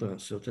political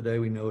influence. So today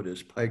we know it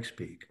as Pike's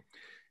Peak.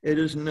 It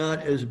is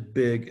not as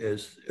big,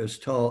 as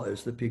tall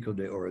as the Pico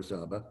de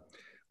Orizaba,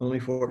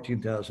 only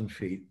 14,000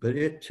 feet, but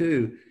it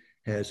too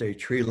has a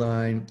tree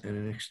line and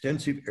an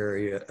extensive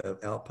area of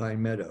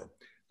alpine meadow.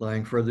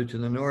 Lying further to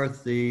the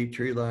north, the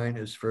tree line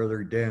is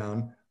further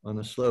down on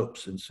the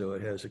slopes, and so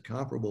it has a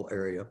comparable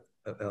area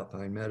of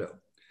alpine meadow.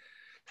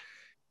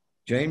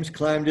 James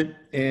climbed it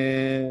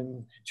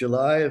in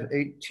July of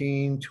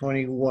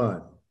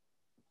 1821.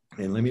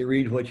 And let me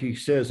read what he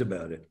says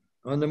about it.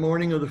 On the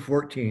morning of the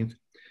 14th,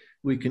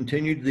 we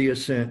continued the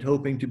ascent,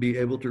 hoping to be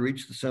able to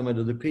reach the summit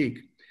of the peak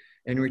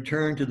and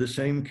return to the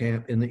same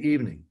camp in the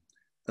evening.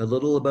 A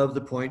little above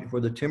the point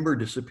where the timber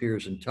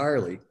disappears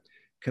entirely,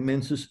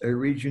 commences a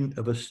region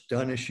of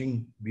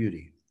astonishing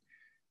beauty,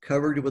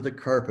 covered with a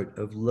carpet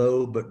of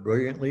low but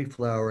brilliantly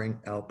flowering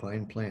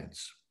alpine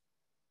plants.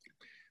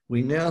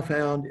 We now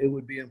found it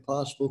would be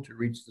impossible to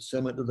reach the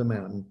summit of the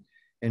mountain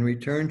and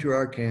return to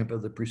our camp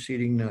of the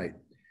preceding night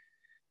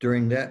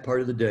during that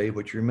part of the day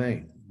which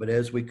remained. But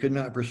as we could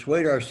not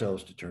persuade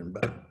ourselves to turn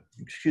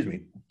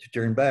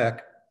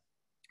back,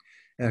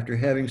 after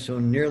having so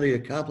nearly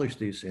accomplished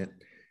the ascent,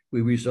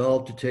 we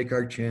resolved to take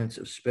our chance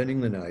of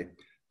spending the night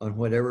on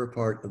whatever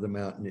part of the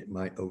mountain it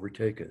might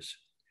overtake us.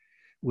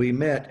 We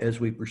met, as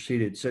we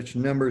proceeded, such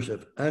numbers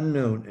of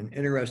unknown and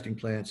interesting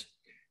plants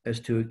as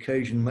to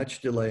occasion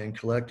much delay in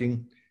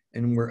collecting,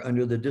 and were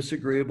under the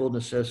disagreeable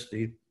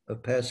necessity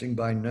of passing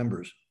by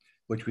numbers,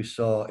 which we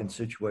saw in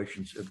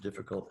situations of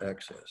difficult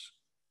access.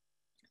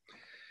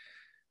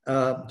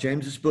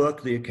 James's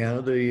book, The Account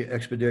of the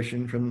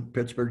Expedition from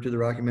Pittsburgh to the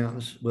Rocky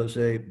Mountains, was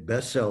a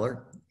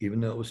bestseller, even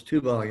though it was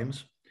 2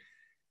 volumes.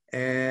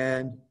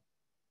 And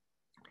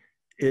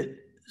it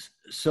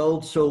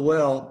sold so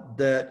well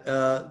that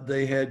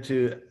they had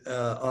to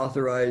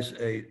authorize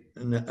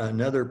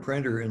another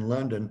printer in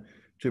London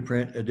to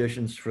print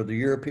editions for the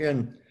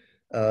European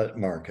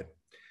market.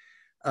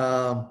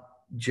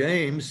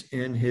 James,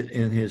 in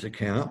his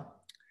account,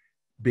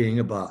 being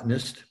a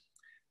botanist,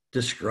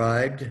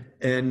 described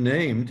and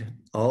named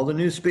all the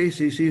new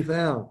species he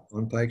found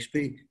on Pikes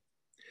Peak.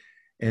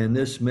 And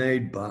this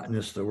made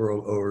botanists the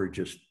world over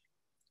just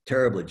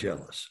terribly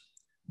jealous.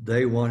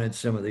 They wanted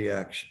some of the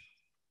action.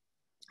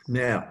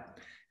 Now,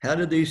 how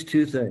did these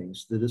two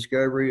things, the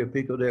discovery of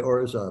Pico de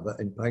Orizaba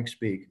and Pikes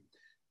Peak,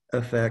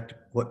 affect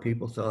what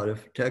people thought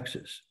of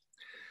Texas?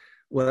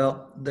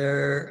 Well,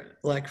 they're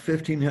like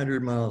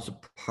 1,500 miles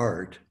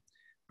apart,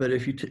 but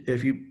if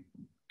you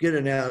get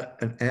an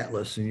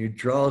atlas and you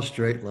draw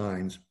straight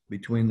lines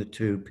between the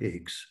two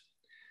peaks,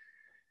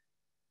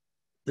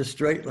 the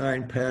straight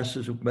line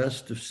passes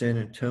west of San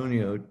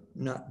Antonio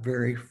not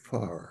very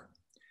far.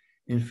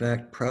 In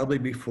fact, probably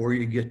before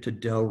you get to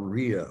Del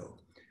Rio,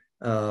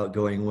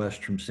 going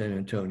west from San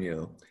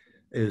Antonio,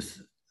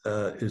 is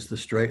the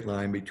straight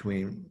line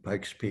between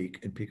Pikes Peak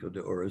and Pico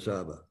de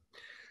Orizaba.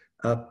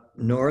 Up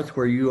north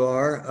where you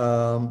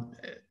are,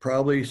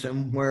 probably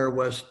somewhere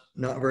west,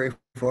 not very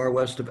far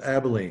west of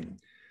Abilene,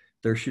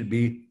 there should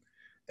be,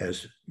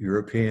 as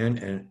European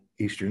and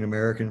Eastern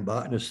American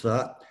botanists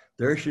thought,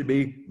 there should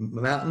be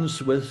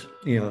mountains with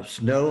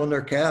snow on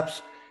their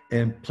caps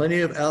and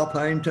plenty of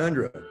alpine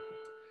tundra.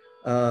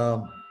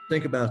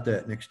 Think about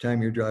that next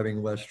time you're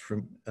driving west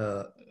from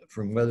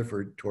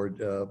Weatherford toward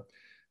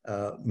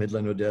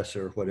Midland,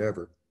 Odessa, or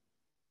whatever.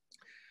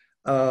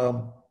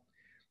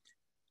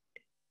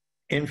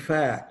 In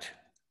fact,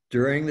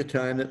 during the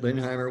time that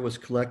Lindheimer was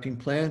collecting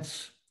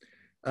plants,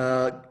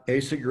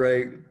 Asa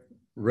Gray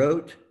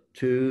wrote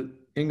to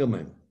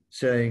Engelmann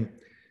saying,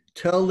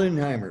 "Tell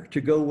Lindheimer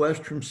to go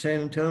west from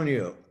San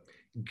Antonio,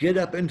 get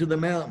up into the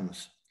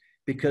mountains,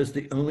 because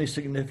the only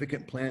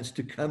significant plants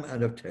to come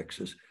out of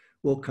Texas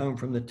will come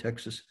from the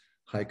Texas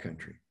high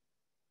country."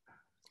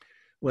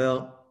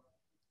 Well,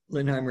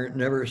 Lindheimer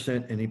never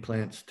sent any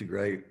plants to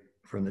Gray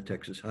from the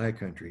Texas high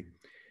country.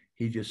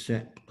 He just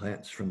sent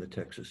plants from the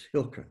Texas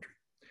hill country.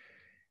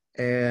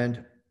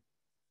 And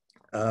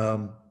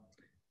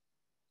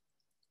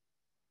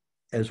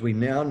as we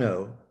now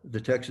know, the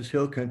Texas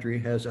hill country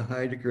has a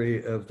high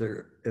degree of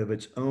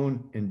its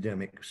own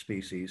endemic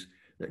species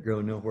that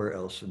grow nowhere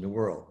else in the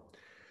world.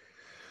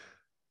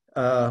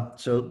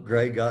 So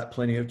Gray got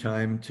plenty of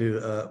chance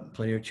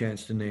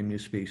to name new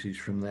species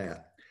from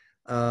that.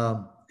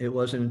 It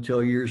wasn't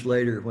until years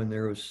later when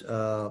there was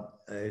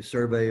a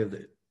survey of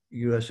the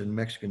US and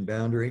Mexican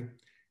boundary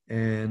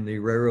and the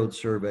railroad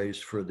surveys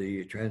for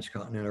the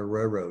Transcontinental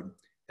Railroad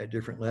at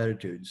different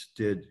latitudes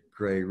did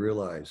Gray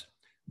realize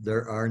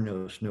there are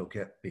no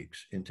snow-capped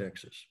peaks in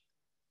Texas.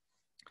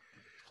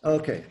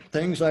 Okay,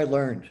 things I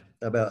learned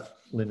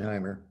about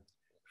Lindheimer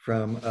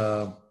from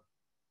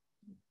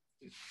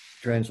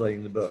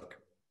translating the book.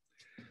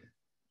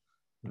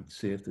 Let's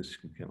see if this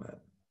can come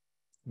up.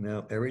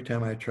 Now, every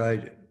time I try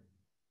to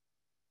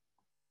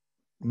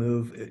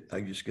move it,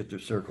 I just get the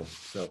circle.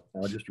 So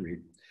I'll just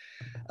read.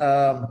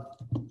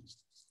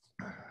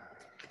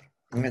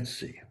 Let's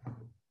see.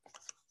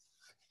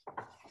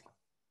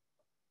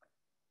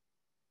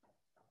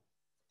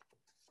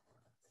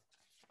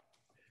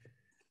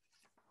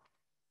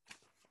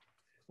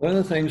 One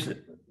of the things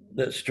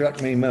that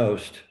struck me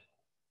most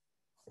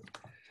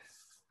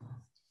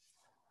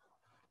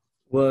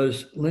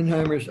was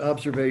Lindheimer's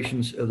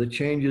observations of the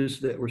changes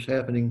that was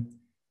happening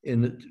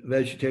in the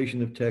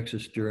vegetation of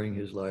Texas during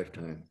his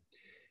lifetime.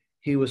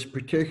 He was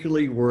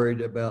particularly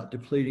worried about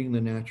depleting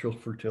the natural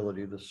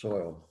fertility of the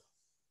soil.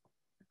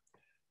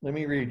 Let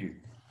me read you.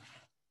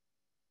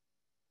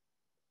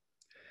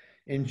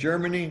 In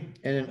Germany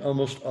and in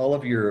almost all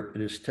of Europe,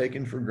 it is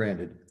taken for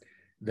granted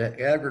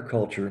that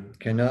agriculture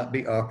cannot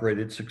be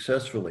operated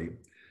successfully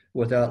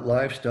without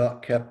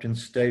livestock kept in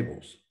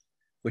stables,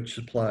 which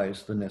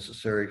supplies the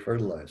necessary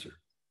fertilizer.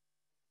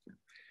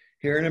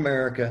 Here in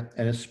America,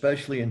 and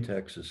especially in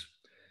Texas,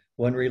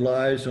 one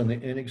relies on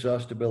the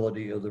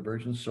inexhaustibility of the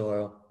virgin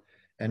soil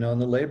and on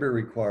the labor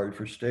required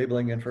for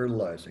stabling and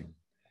fertilizing,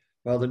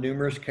 while the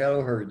numerous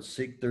cattle herds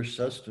seek their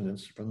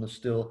sustenance from the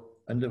still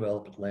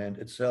undeveloped land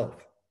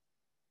itself.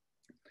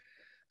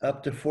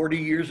 Up to 40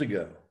 years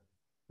ago,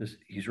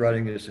 he's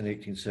writing this in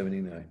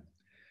 1879,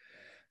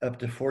 up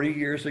to 40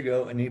 years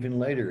ago and even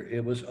later,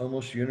 it was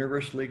almost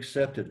universally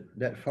accepted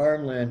that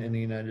farmland in the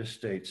United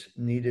States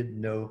needed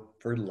no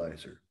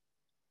fertilizer.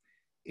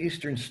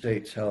 Eastern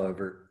states,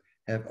 however,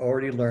 have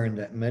already learned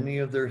that many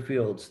of their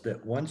fields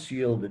that once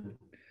yielded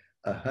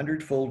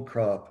 100-fold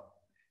crop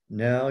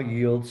now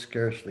yield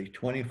scarcely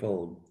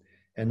 20-fold,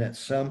 and that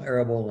some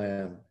arable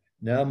land,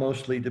 now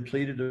mostly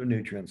depleted of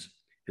nutrients,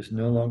 is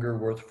no longer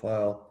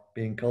worthwhile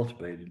being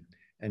cultivated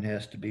and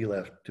has to be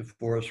left to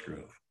forest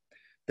growth.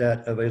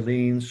 That of a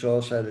lean,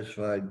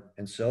 soil-satisfied,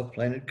 and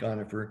self-planted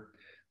conifer,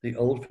 the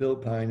old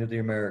field pine of the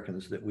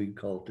Americans that we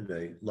call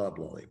today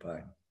loblolly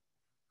pine.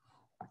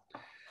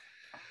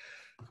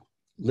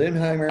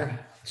 Lindheimer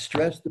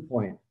stressed the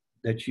point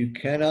that you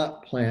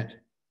cannot plant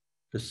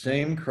the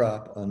same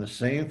crop on the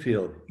same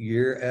field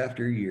year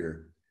after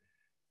year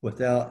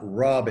without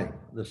robbing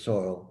the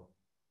soil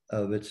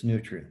of its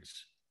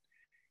nutrients.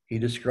 He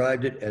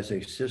described it as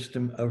a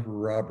system of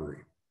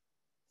robbery.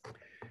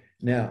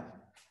 Now,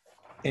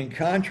 in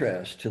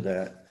contrast to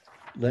that,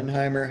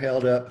 Lindheimer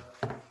held up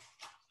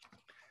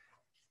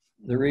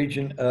the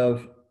region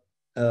of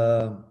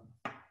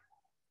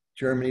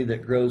Germany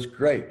that grows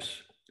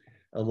grapes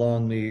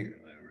along the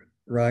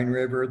Rhine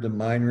River, the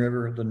Main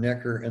River, the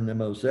Neckar, and the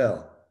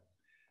Moselle.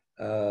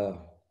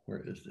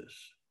 Where is this?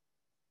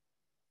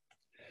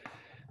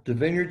 The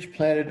vineyards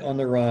planted on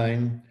the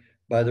Rhine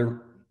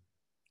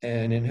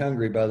and in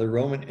Hungary by the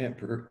Roman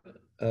Emperor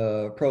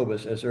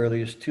Probus as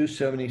early as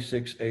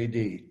 276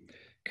 AD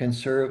can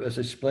serve as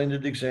a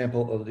splendid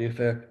example of the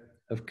effect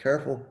of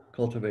careful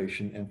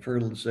cultivation and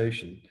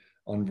fertilization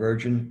on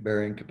virgin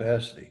bearing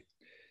capacity.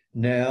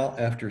 Now,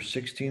 after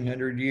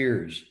 1,600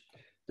 years,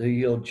 they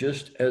yield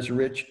just as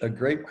rich a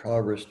grape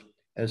harvest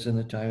as in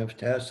the time of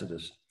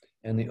Tacitus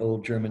and the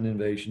old German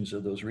invasions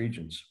of those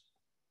regions.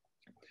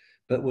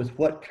 But with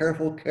what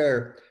careful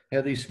care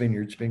have these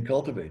vineyards been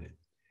cultivated?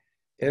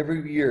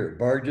 Every year,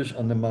 barges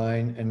on the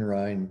Main and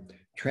Rhine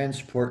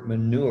transport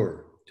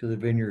manure to the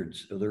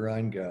vineyards of the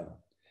Rheingau.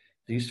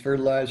 These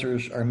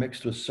fertilizers are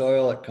mixed with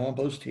soil at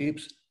compost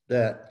heaps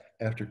that,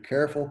 after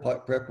careful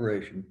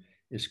preparation,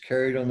 is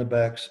carried on the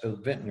backs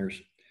of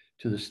vintners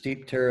to the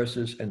steep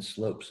terraces and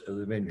slopes of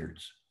the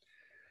vineyards.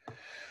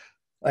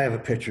 I have a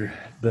picture,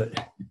 but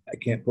I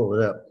can't pull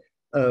it up.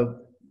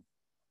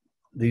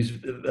 These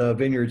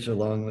vineyards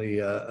along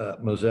the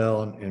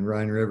Moselle and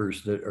Rhine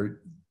rivers that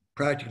are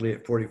practically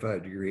at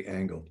 45-degree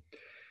angle.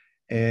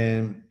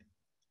 And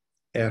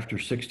after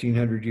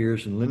 1,600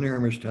 years in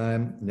Lindheimer's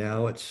time,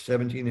 now it's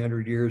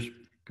 1,700 years,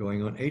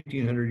 going on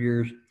 1,800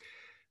 years,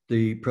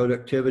 the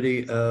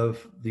productivity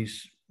of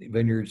these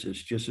vineyards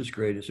is just as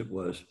great as it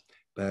was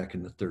back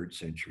in the 3rd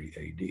century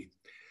AD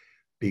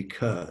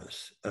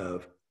because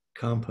of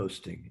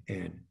composting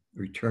and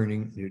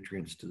returning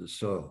nutrients to the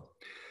soil.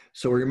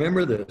 So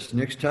remember this,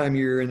 next time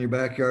you're in your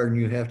backyard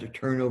and you have to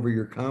turn over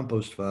your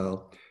compost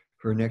file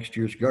for next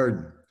year's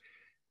garden,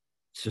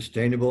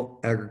 sustainable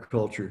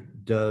agriculture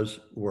does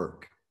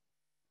work.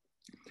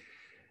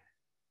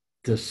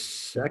 The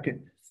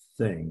second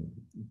thing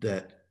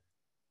that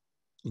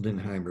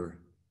Lindheimer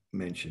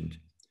mentioned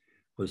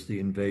was the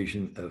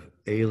invasion of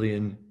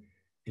alien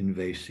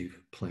invasive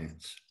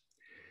plants.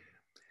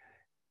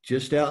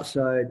 Just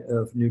outside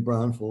of New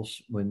Braunfels,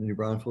 when New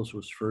Braunfels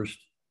was first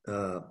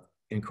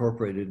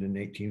incorporated in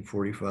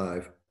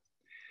 1845,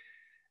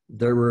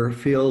 there were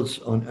fields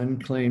on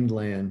unclaimed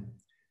land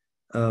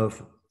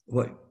of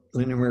what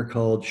Lindheimer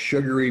called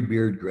sugary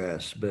beard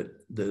grass, but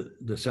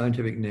the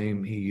scientific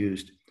name he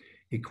used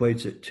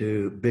equates it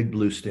to big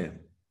blue stem,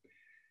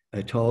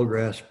 a tall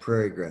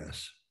prairie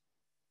grass.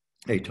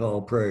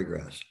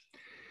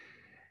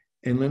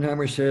 And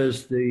Lindheimer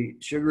says the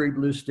sugary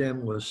blue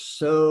stem was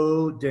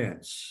so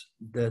dense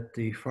that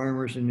the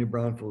farmers in New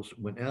Braunfels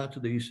went out to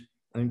these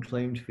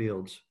unclaimed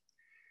fields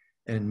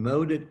and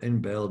mowed it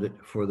and baled it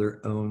for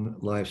their own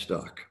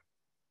livestock,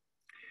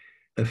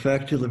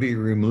 effectively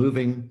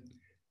removing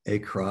a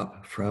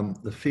crop from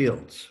the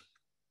fields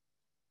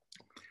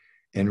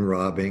and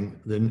robbing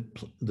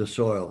the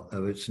soil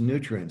of its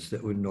nutrients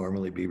that would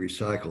normally be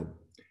recycled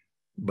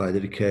by the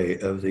decay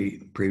of the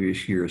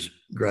previous year's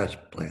grass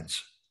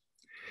plants.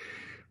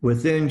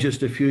 Within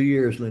just a few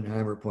years,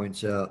 Lindheimer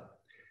points out,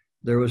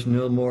 there was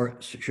no more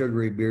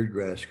sugary beard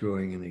grass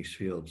growing in these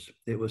fields.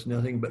 It was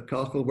nothing but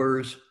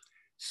cockleburs,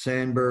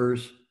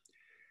 sandburs,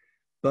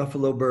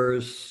 buffalo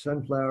burrs,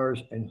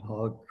 sunflowers, and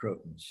hog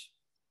crotons.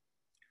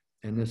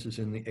 And this is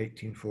in the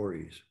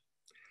 1840s.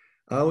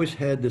 I always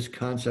had this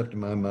concept in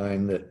my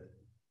mind that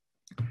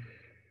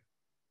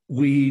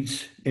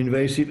weeds,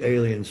 invasive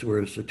aliens were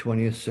a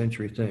 20th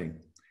century thing.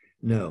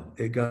 No,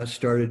 it got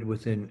started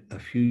within a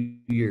few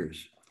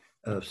years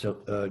of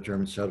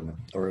German settlement,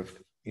 or of,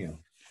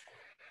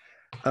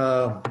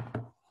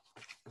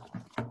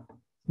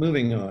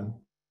 moving on.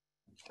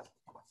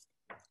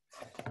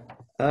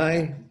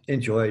 I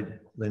enjoyed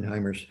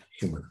Lindheimer's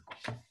humor.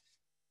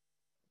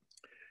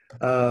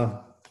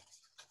 I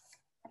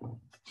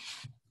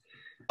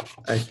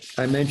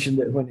mentioned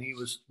that when he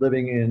was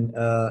living in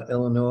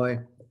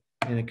Illinois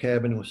in a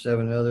cabin with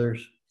 7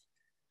 others,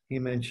 he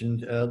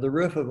mentioned the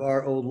roof of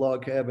our old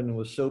log cabin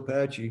was so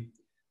patchy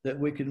that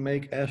we could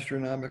make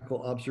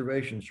astronomical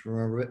observations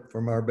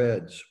from our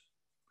beds.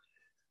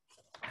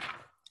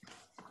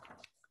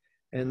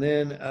 And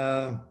then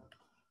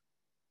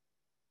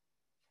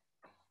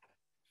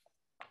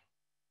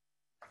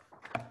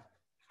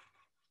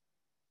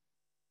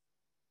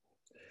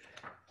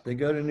they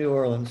go to New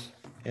Orleans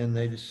and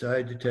they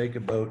decide to take a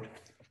boat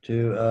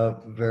to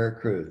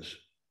Veracruz.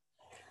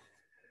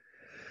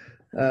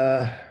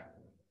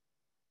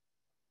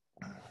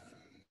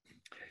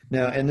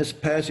 Now, in this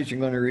passage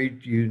I'm going to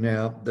read to you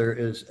now, there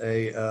is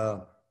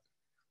a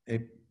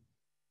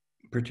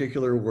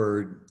particular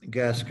word,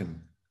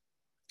 Gascon,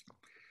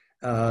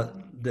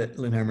 that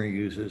Lindheimer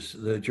uses.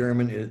 The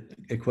German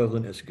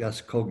equivalent is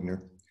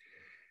Gascogner.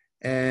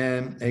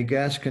 And a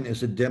Gascon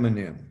is a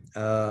demonym.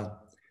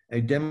 A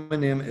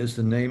demonym is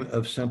the name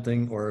of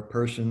something or a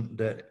person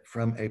that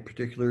from a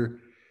particular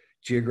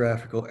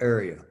geographical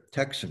area.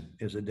 Texan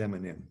is a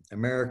demonym.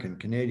 American,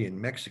 Canadian,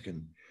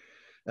 Mexican,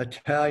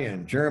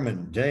 Italian,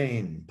 German,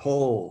 Dane,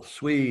 Pole,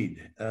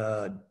 Swede,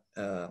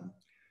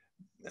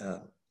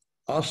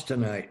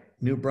 Austinite,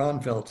 New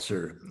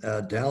Braunfels,er,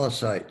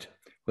 Dallasite,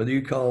 whether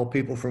you call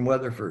people from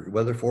Weatherford,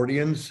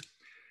 Weatherfordians,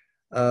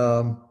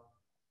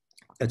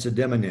 it's a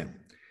demonym.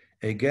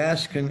 A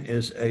Gascon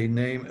is a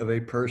name of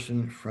a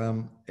person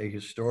from a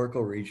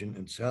historical region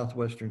in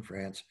southwestern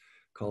France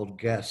called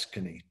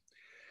Gascony.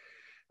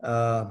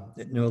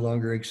 It no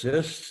longer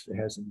exists. It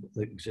hasn't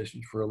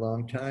existed for a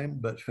long time,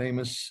 but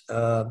famous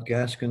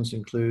Gascons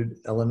include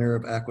Eleanor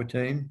of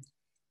Aquitaine,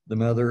 the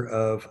mother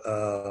of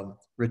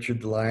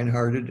Richard the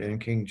Lionhearted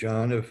and King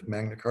John of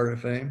Magna Carta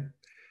fame,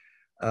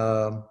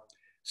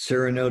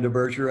 Cyrano de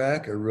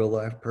Bergerac, a real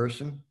life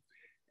person,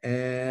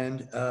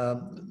 and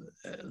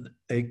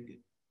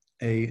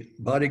a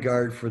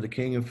bodyguard for the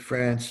King of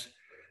France,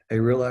 a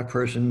real life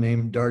person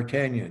named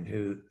D'Artagnan,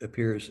 who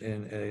appears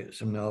in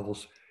some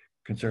novels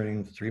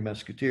concerning the Three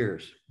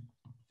Musketeers.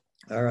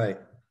 All right.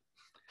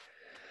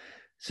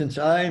 Since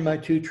I and my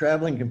 2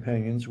 traveling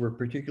companions were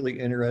particularly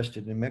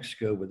interested in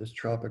Mexico with its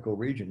tropical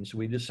regions,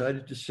 we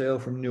decided to sail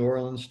from New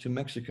Orleans to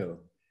Mexico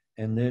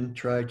and then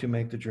tried to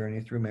make the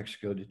journey through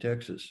Mexico to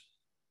Texas.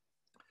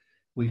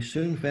 We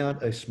soon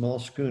found a small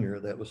schooner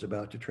that was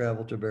about to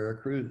travel to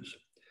Veracruz.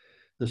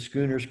 The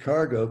schooner's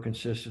cargo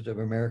consisted of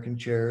American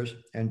chairs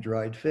and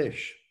dried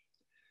fish.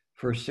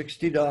 For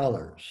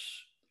 $60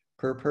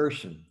 per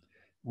person,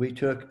 we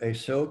took a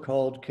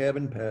so-called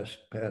cabin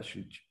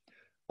passage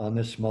on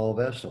this small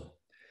vessel.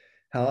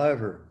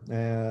 However,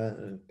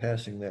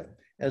 passing that,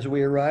 as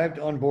we arrived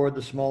on board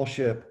the small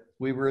ship,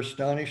 we were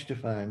astonished to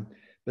find,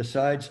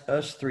 besides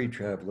us 3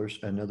 travelers,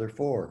 another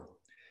 4.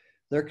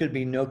 There could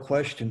be no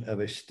question of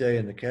a stay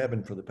in the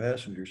cabin for the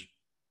passengers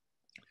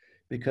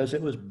because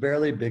it was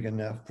barely big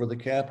enough for the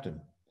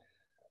captain.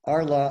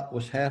 Our lot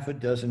was half a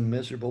dozen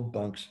miserable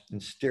bunks in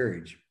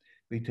steerage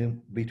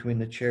between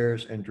the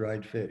chairs and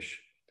dried fish.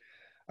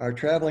 Our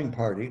traveling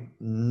party,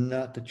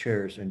 not the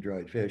chairs and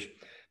dried fish,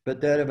 but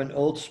that of an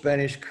old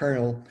Spanish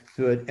colonel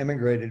who had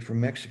emigrated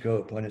from Mexico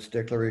upon its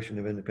declaration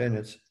of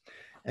independence,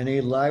 and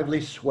a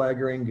lively,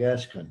 swaggering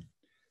Gascon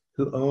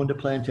who owned a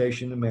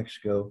plantation in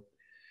Mexico,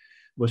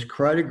 was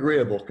quite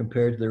agreeable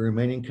compared to the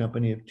remaining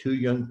company of 2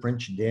 young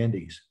French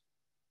dandies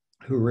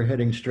who were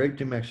heading straight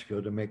to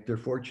Mexico to make their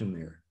fortune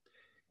there.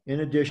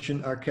 In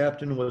addition, our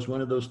captain was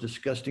one of those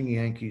disgusting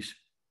Yankees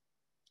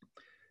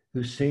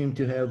who seemed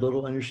to have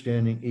little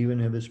understanding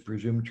even of his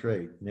presumed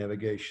trade,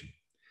 navigation.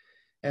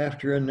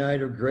 After a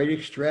night of great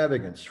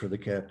extravagance for the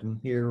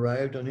captain, he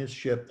arrived on his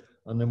ship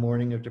on the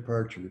morning of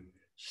departure,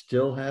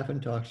 still half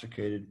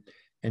intoxicated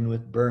and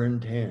with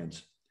burned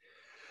hands,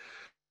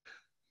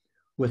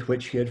 with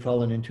which he had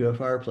fallen into a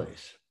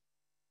fireplace.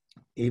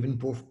 Even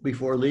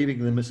before leaving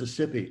the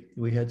Mississippi,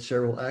 we had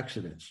several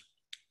accidents.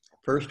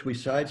 First, we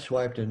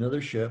sideswiped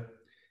another ship,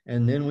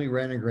 and then we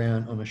ran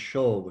aground on a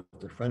shoal with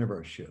the front of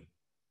our ship.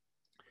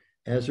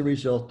 As a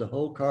result, the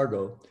whole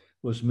cargo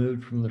was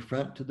moved from the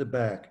front to the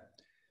back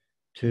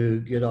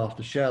to get off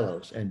the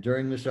shallows, and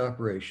during this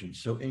operation,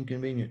 so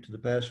inconvenient to the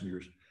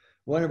passengers,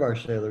 one of our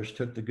sailors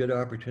took the good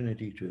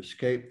opportunity to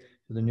escape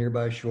to the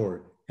nearby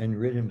shore and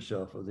rid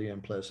himself of the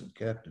unpleasant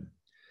captain.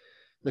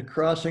 The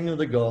crossing of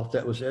the Gulf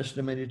that was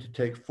estimated to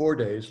take 4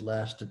 days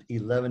lasted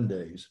 11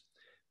 days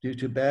due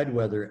to bad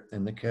weather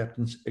and the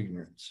captain's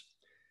ignorance.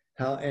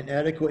 How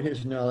inadequate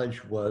his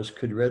knowledge was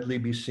could readily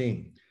be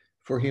seen,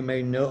 for he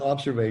made no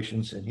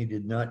observations and he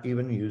did not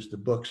even use the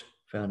books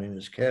found in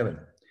his cabin.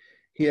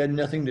 He had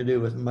nothing to do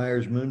with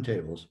Meyer's moon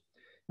tables,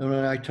 and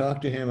when I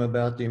talked to him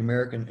about the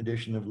American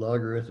edition of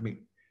logarithmic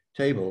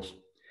tables,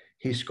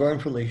 he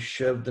scornfully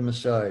shoved them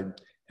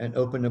aside and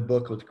opened a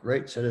book with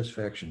great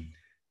satisfaction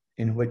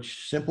in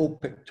which simple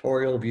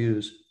pictorial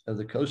views of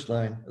the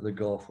coastline of the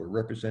Gulf were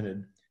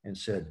represented, and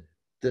said,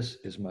 "This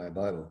is my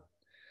Bible."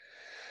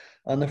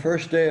 On the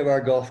first day of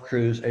our Gulf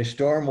cruise, a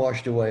storm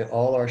washed away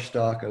all our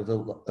stock of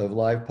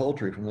live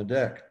poultry from the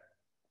deck.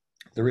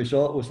 The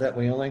result was that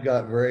we only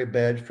got very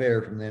bad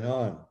fare from then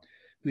on.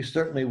 We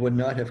certainly would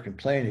not have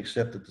complained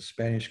except that the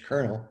Spanish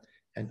colonel,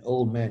 an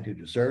old man who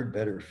deserved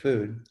better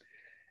food,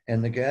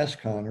 and the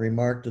Gascon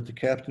remarked that the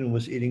captain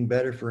was eating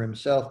better for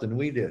himself than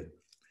we did.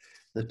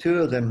 The 2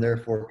 of them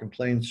therefore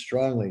complained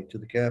strongly to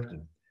the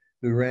captain,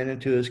 who ran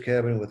into his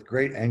cabin with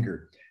great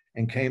anger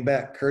and came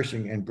back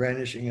cursing and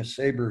brandishing a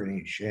saber in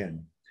each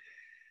hand.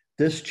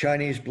 This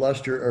Chinese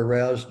bluster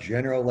aroused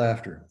general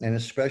laughter, and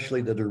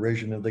especially the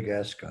derision of the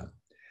Gascon.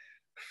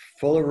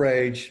 Full of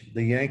rage,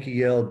 the Yankee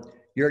yelled,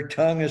 "Your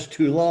tongue is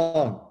too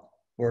long,"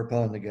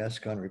 whereupon the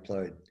Gascon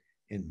replied,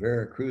 "In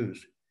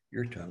Veracruz,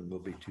 your tongue will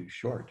be too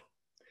short."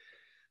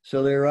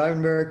 So they arrive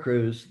in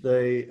Veracruz.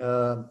 They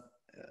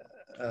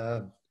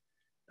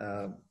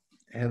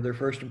have their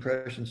first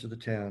impressions of the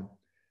town.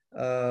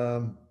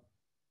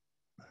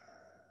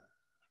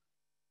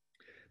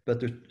 But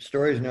the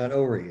story is not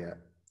over yet.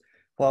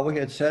 While we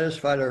had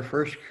satisfied our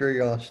first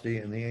curiosity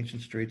in the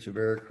ancient streets of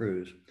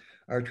Veracruz,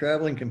 our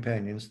traveling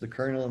companions, the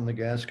colonel and the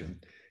Gascon,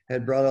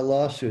 had brought a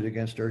lawsuit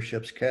against our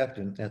ship's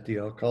captain at the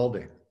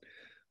alcalde.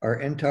 Our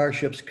entire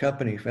ship's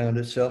company found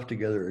itself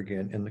together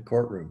again in the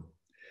courtroom.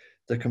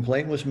 The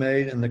complaint was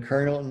made, and the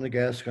colonel and the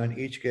Gascon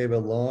each gave a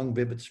long,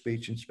 vivid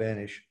speech in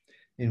Spanish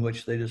in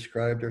which they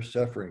described our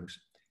sufferings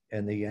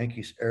and the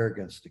Yankees'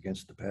 arrogance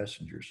against the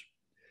passengers.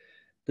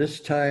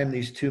 This time,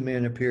 these 2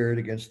 men appeared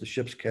against the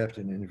ship's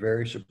captain in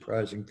very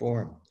surprising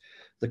form.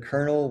 The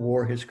colonel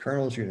wore his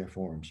colonel's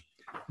uniforms,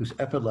 whose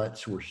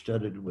epaulets were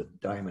studded with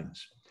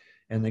diamonds,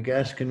 and the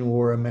Gascon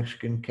wore a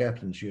Mexican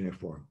captain's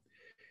uniform.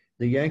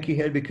 The Yankee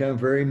had become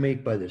very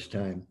meek by this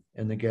time,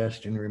 and the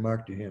Gascon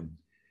remarked to him,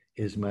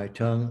 "Is my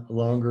tongue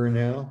longer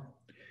now?"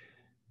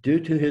 Due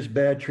to his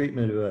bad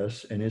treatment of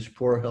us and his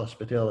poor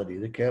hospitality,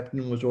 the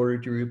captain was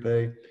ordered to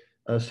repay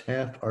us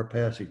half our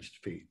passage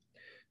fee.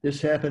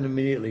 This happened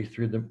immediately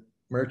through the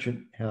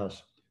merchant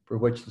house for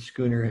which the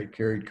schooner had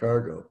carried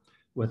cargo,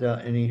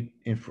 without any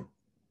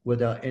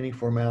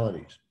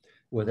formalities,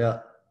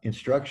 without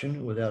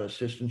instruction, without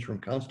assistance from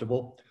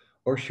constable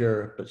or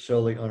sheriff, but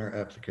solely on our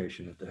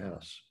application at the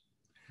house.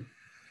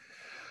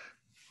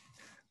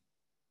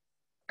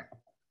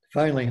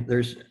 Finally,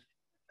 there's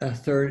a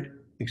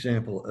third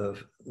example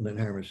of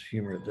Lindheimer's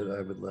humor that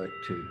I would like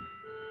to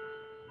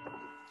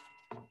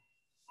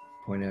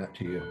point out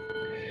to you.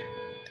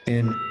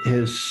 In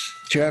his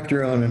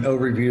chapter on an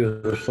overview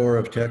of the flora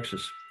of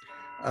Texas,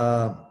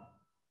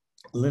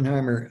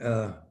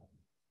 Lindheimer,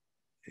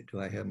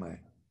 do I have my,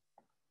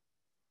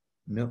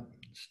 nope,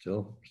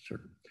 still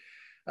certain.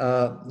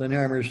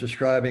 Lindheimer is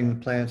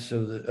describing plants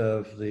of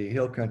the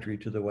hill country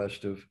to the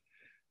west of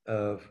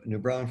New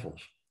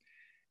Braunfels.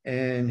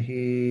 And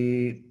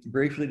he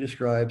briefly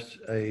describes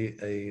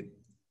a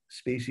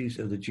species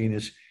of the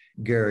genus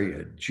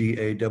Garrya,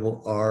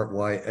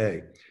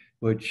 Garrya,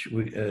 which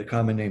a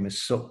common name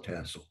is silk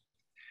tassel.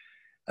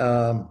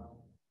 And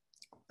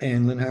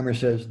Lindheimer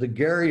says, the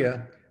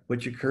Garrya,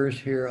 which occurs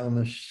here on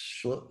the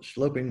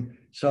sloping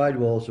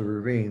sidewalls of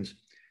ravines,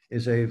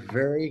 is a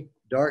very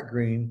dark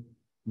green,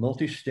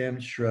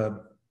 multi-stemmed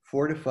shrub,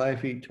 4 to 5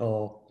 feet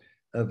tall,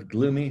 of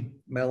gloomy,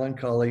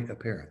 melancholy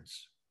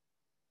appearance.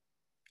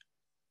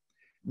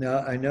 Now,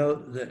 I know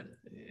that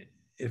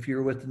if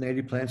you're with the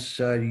Native Plant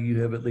Society,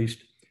 you have at least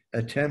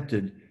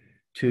attempted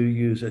to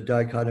use a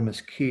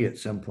dichotomous key at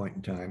some point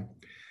in time.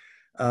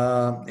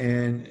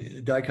 And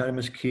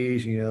dichotomous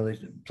keys, you know,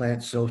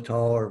 plants so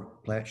tall or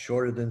plants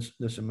shorter than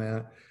this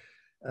amount,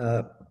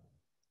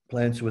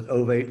 plants with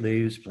ovate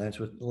leaves, plants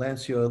with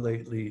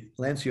lanceolate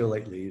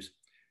leaves,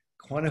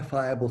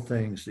 quantifiable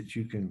things that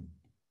you can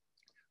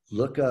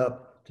look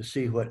up to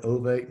see what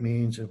ovate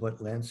means and what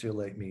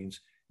lanceolate means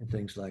and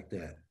things like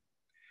that.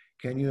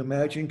 Can you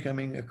imagine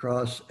coming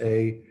across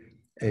a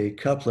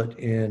couplet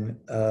in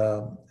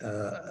a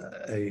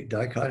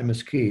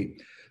dichotomous key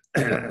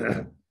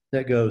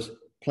that goes,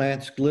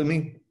 plants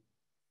gloomy,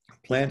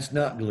 plants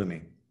not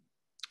gloomy,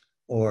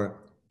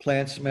 or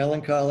plants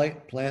melancholy,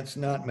 plants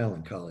not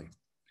melancholy?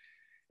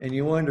 And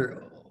you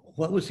wonder,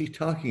 what was he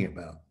talking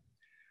about?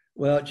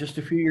 Well, just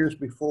a few years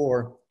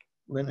before,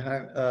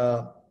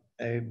 Lindheimer,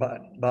 a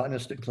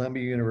botanist at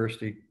Columbia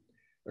University,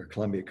 or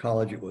Columbia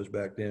College it was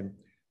back then,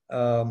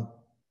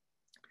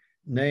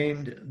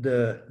 named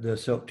the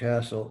silk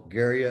tassel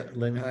Garrya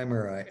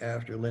Lindheimeri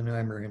after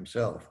Lindheimer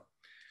himself.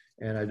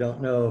 And I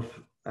don't know if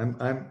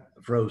I'm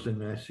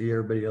frozen. I see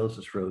everybody else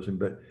is frozen,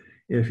 but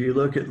if you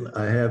look at,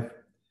 I have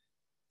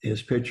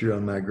his picture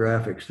on my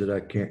graphics that I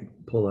can't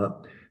pull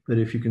up, but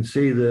if you can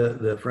see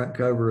the front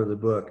cover of the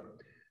book,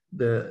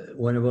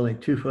 one of only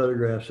 2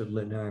 photographs of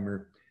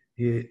Lindheimer,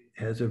 he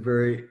has a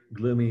very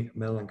gloomy,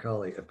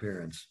 melancholy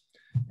appearance.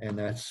 And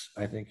that's,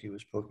 I think he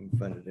was poking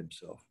fun at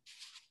himself.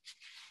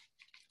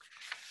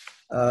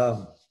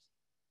 Now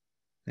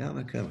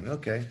I'm coming.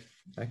 Okay,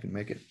 I can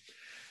make it.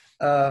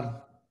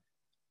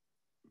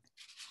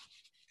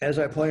 As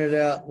I pointed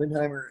out,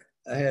 Lindheimer,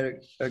 I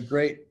had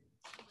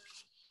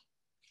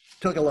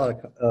took a lot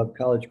of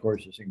college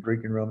courses in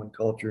Greek and Roman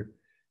culture,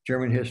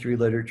 German history,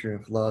 literature,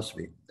 and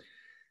philosophy.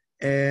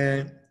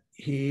 And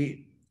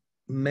he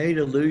made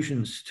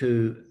allusions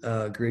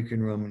to Greek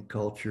and Roman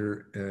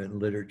culture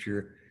and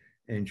literature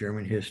and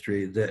German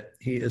history that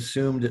he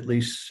assumed at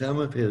least some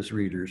of his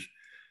readers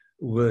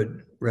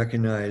would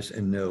recognize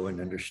and know and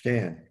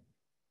understand.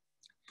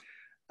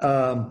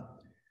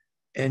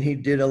 And he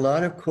did a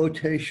lot of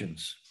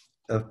quotations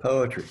of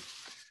poetry,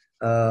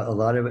 a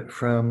lot of it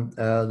from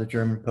the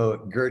German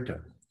poet Goethe,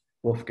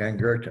 Wolfgang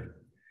Goethe.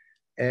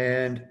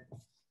 And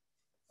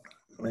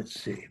let's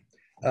see,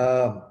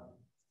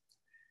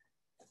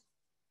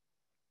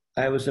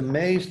 I was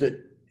amazed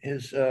that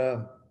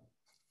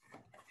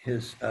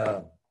his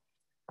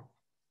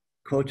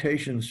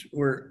quotations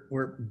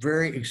were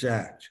very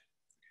exact.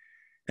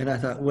 And I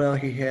thought, well,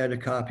 he had a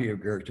copy of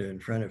Goethe in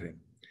front of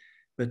him.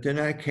 But then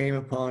I came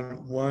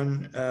upon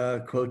one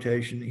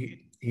quotation.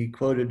 He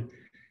quoted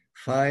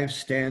 5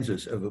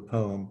 stanzas of a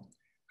poem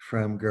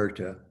from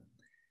Goethe.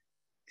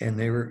 And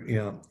they were, you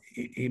know,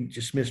 he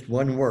just missed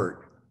one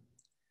word.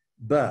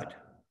 But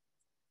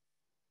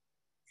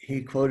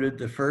he quoted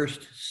the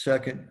 1st,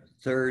 2nd,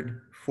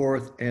 3rd,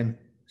 4th, and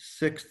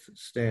 6th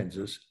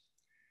stanzas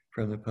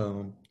from the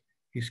poem.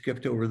 He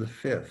skipped over the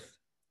 5th,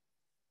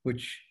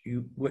 which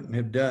you wouldn't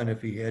have done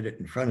if he had it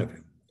in front of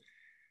him.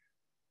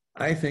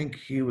 I think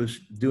he was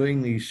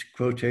doing these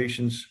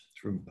quotations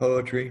from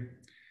poetry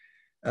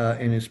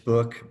in his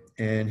book,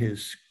 and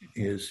his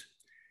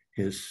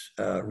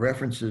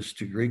references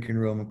to Greek and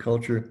Roman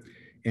culture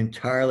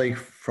entirely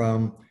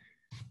from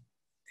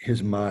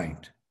his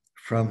mind,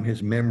 from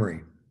his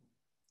memory,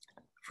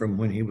 from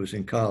when he was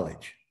in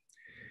college.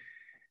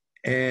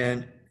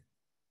 And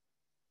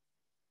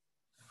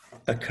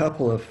a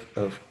couple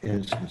of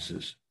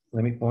instances.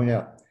 Let me point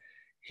out.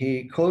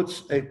 He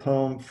quotes a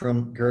poem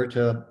from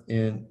Goethe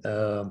in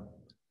a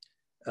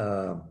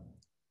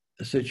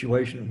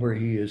situation where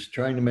he is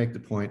trying to make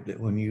the point that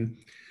when you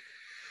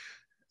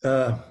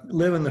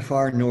live in the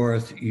far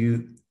north,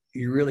 you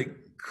really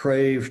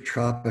crave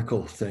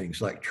tropical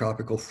things like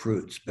tropical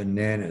fruits,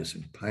 bananas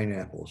and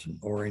pineapples and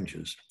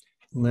oranges,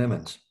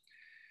 lemons.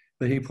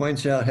 But he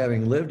points out,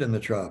 having lived in the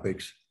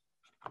tropics,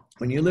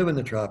 when you live in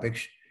the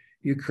tropics,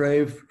 you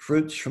crave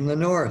fruits from the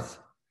north,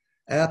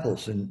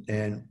 apples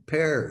and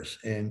pears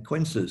and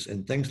quinces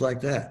and things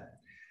like that.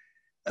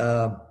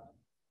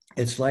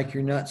 It's like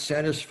you're not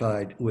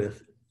satisfied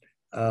with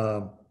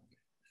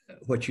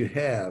what you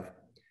have,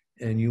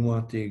 and you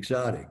want the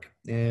exotic.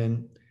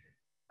 And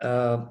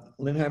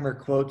Lindheimer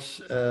quotes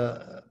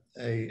a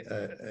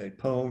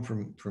poem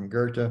from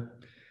Goethe.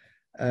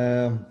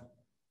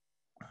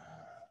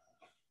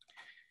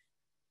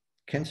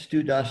 Kennst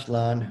du das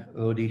Land,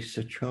 wo die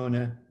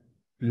Zitrone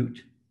blüht?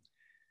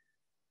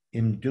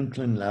 Im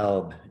dunklen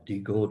Laub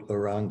die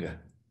Goldorange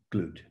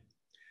glüht.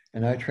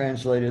 And I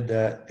translated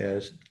that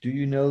as, do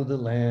you know the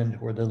land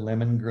where the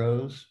lemon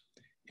grows?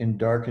 In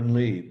darkened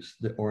leaves,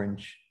 the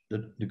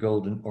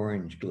golden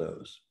orange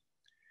glows.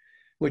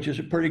 Which is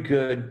a pretty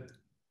good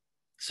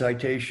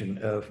citation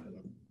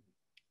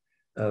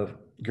of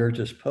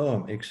Goethe's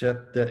poem,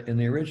 except that in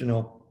the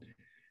original,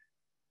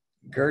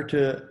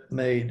 Goethe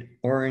made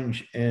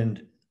orange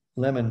and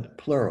lemon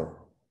plural.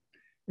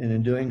 And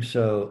in doing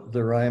so,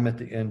 the rhyme at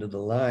the end of the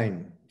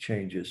line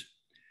changes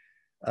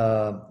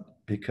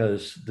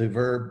because the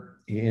verb,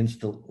 he ends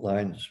the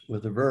lines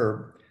with a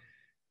verb.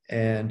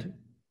 And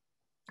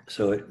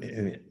so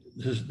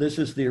this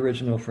is the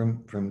original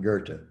from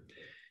Goethe.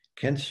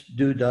 Kennst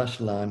du das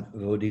Land,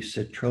 wo die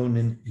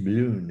Zitronen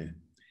blühen,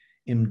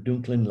 im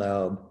dunklen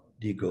Laub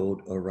die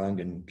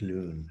Goldorangen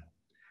glühen,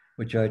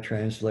 which I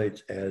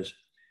translate as,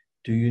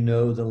 do you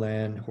know the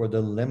land where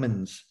the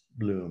lemons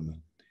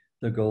bloom,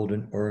 the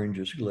golden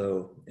oranges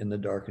glow in the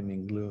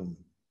darkening gloom?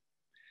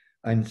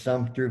 Ein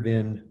sanfter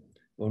Wind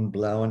und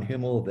blauen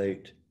Himmel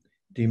weht,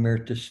 die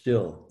Myrte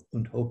still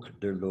und hoch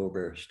der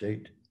Lorbeer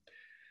steht.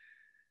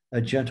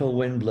 A gentle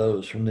wind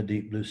blows from the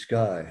deep blue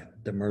sky.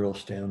 The myrtle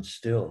stands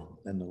still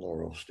and the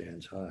laurel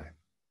stands high.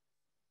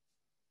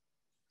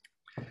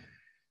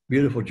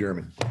 Beautiful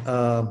German.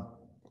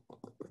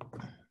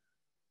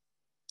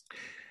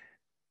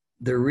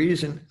 The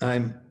reason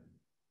I'm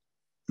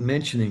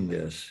mentioning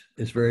this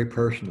is very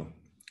personal.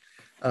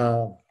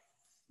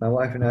 My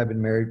wife and I have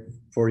been married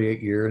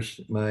 48 years.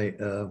 My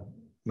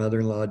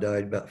mother-in-law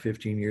died about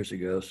 15 years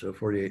ago, so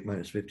 48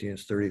 minus 15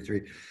 is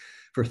 33.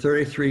 For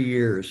 33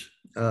 years,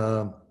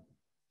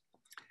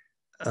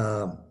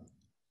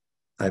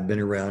 I've been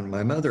around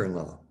my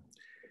mother-in-law.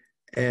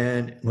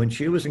 And when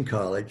she was in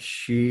college,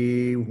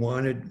 she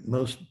wanted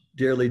most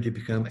dearly to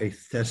become a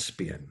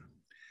thespian.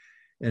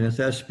 And a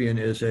thespian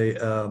is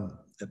a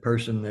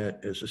person that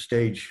is a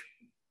stage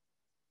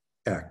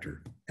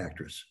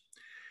actress.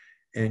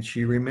 And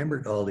she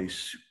remembered all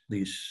these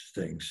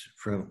things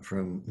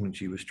from when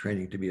she was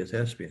training to be a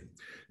thespian.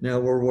 Now,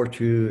 World War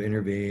II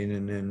intervened,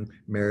 and then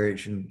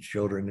marriage and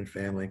children and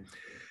family.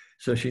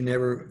 So she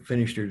never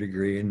finished her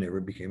degree and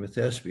never became a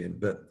thespian.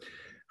 But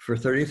for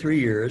 33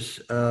 years,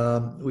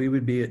 we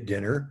would be at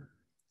dinner,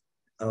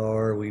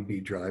 or we'd be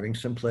driving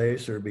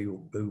someplace, or be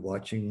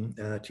watching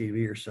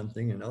TV or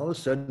something. And all of a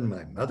sudden,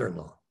 my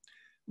mother-in-law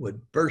would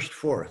burst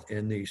forth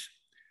in these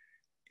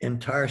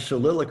entire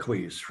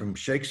soliloquies from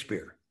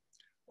Shakespeare,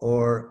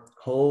 or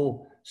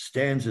whole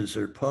stanzas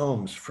or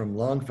poems from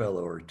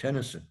Longfellow or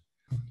Tennyson.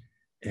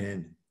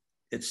 And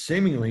it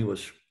seemingly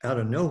was out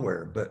of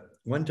nowhere. But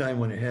one time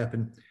when it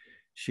happened,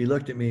 she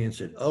looked at me and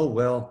said, oh,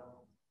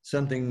 well,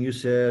 something you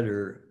said,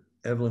 or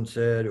Evelyn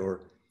said,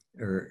 or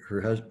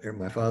her husband, or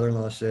my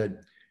father-in-law said,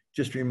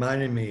 just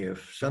reminded me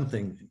of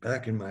something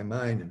back in my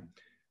mind. And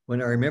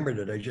when I remembered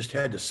it, I just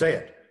had to say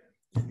it.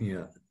 You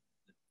know,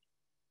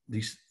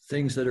 these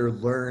things that are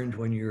learned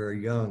when you are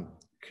young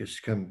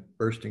just come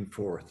bursting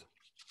forth.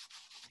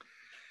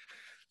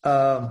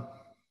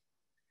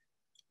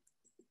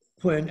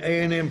 When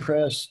A&M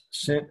Press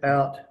sent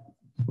out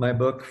my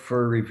book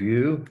for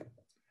review,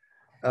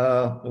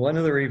 one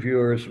of the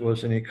reviewers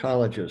was an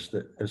ecologist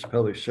that has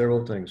published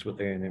several things with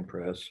A&M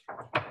Press.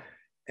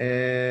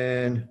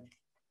 And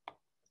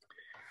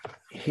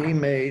he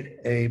made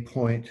a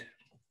point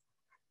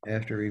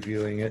after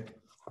reviewing it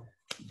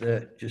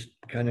that just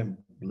kind of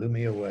blew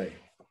me away.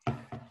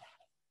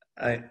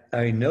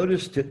 I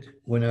noticed it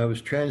when I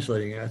was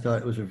translating it. I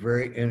thought it was a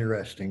very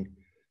interesting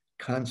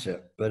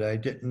concept, but I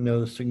didn't know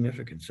the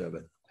significance of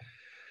it.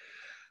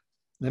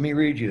 Let me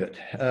read you it.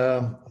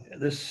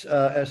 This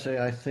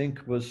essay, I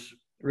think, was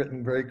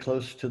written very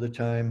close to the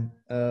time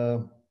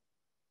of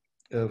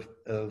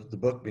the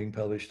book being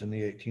published in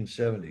the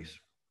 1870s.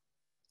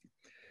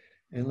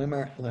 And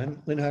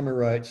Lindheimer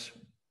writes,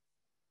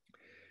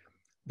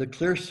 the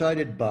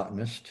clear-sighted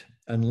botanist,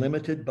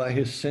 unlimited by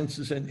his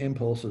senses and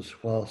impulses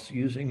whilst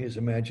using his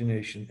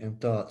imagination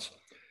and thoughts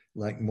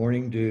like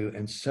morning dew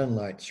and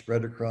sunlight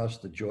spread across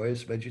the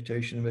joyous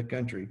vegetation of a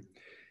country,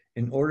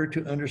 in order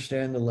to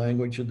understand the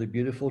language of the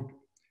beautiful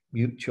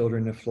mute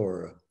children of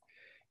flora,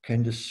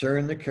 can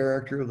discern the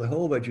character of the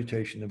whole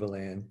vegetation of a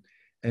land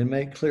and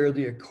make clear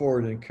the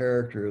accord and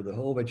character of the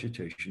whole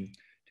vegetation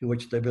to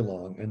which they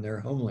belong in their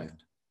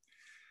homeland.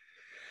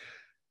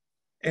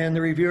 And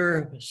the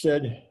reviewer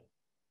said,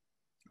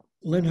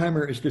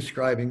 Lindheimer is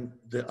describing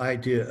the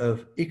idea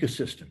of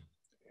ecosystem,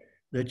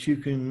 that you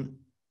can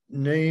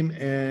name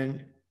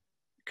and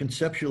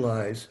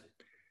conceptualize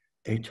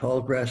a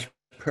tall grass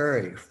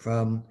prairie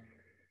from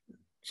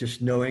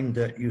just knowing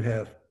that you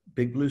have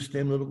big blue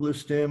stem, little blue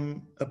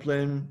stem,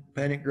 upland,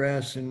 panic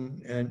grass,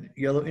 and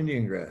yellow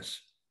Indian grass.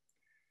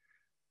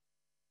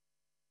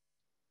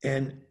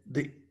 And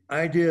the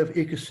idea of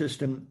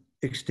ecosystem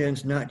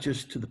extends not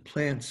just to the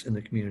plants in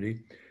the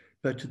community,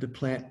 but to the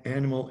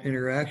plant-animal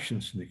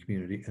interactions in the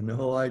community and the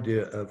whole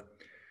idea of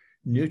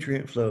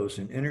nutrient flows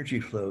and energy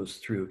flows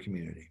through a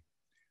community.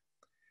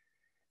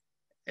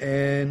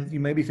 And you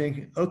may be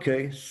thinking,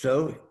 okay,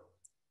 so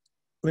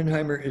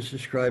Lindheimer is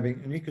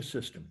describing an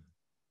ecosystem,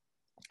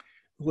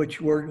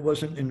 which word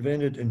wasn't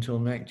invented until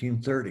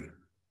 1930,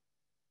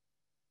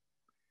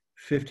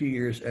 50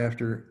 years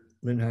after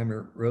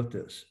Lindheimer wrote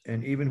this.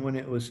 And even when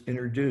it was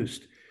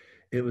introduced,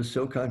 it was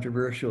so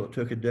controversial, it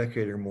took a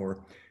decade or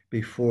more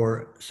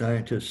before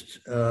scientists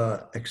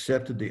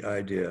accepted the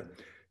idea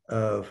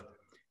of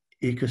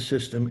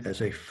ecosystem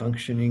as a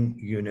functioning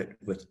unit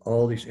with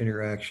all these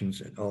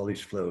interactions and all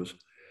these flows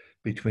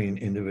between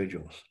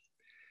individuals.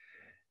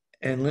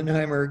 And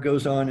Lindheimer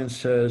goes on and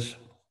says,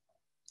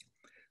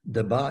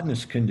 the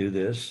botanist can do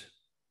this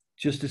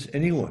just as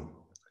anyone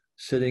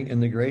sitting in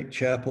the great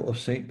chapel of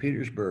St.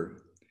 Petersburg,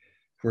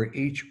 where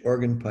each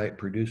organ pipe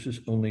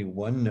produces only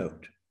one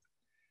note,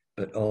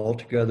 but all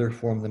together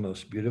form the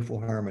most beautiful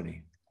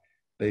harmony,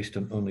 based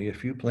on only a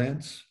few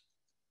plants,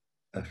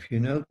 a few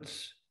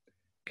notes,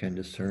 can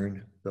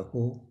discern the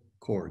whole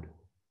chord.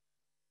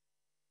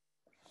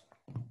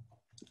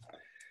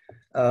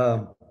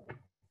 One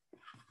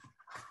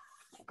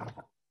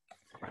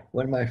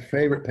of my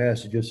favorite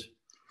passages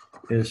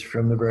is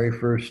from the very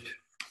first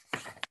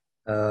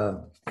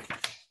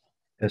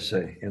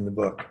essay in the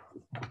book.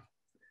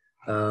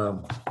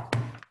 And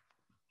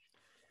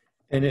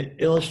it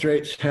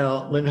illustrates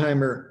how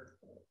Lindheimer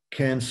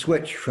can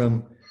switch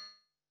from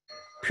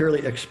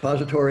purely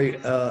expository,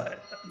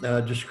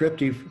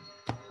 descriptive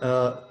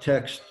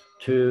text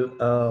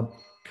to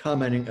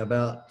commenting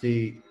about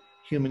the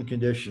human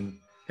condition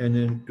and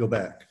then go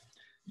back.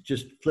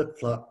 Just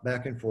flip-flop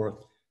back and forth.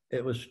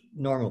 It was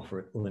normal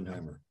for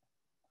Lindheimer.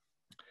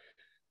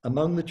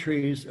 Among the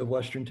trees of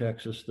Western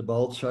Texas, the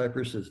bald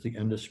cypress is the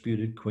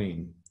undisputed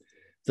queen.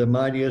 The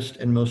mightiest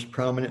and most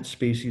prominent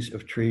species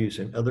of trees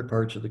in other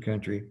parts of the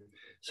country,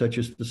 such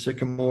as the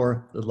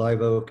sycamore, the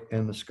live oak,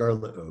 and the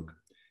scarlet oak,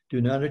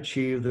 do not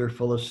achieve their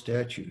fullest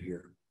stature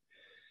here.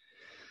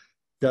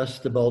 Thus,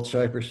 the bald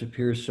cypress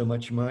appears so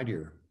much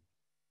mightier.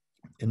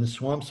 In the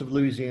swamps of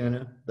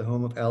Louisiana, the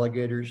home of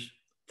alligators,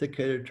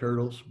 thick-headed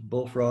turtles,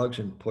 bullfrogs,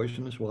 and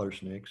poisonous water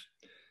snakes,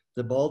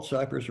 the bald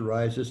cypress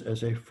rises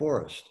as a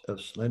forest of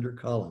slender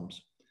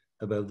columns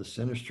above the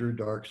sinister,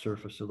 dark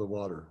surface of the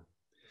water.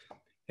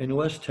 In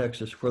West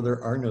Texas, where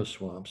there are no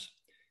swamps,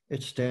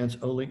 it stands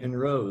only in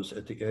rows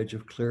at the edge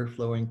of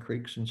clear-flowing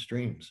creeks and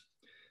streams,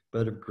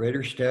 but of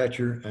greater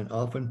stature and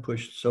often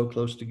pushed so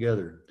close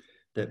together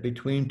that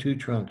between two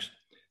trunks,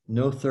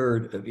 no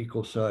third of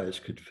equal size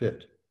could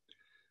fit.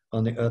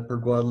 On the Upper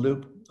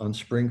Guadalupe, on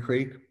Spring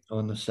Creek,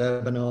 on the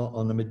Sabinal,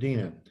 on the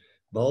Medina,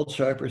 bald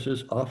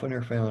cypresses often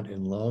are found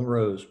in long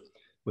rows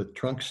with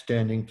trunks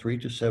standing 3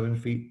 to 7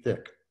 feet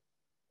thick,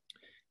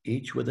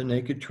 each with a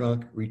naked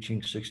trunk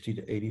reaching 60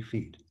 to 80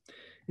 feet.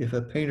 If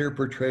a painter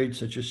portrayed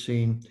such a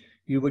scene,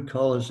 you would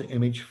call his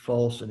image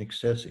false and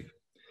excessive.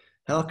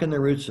 How can the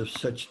roots of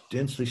such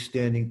densely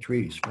standing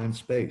trees find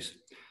space,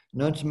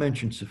 not to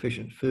mention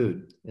sufficient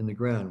food, in the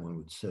ground, one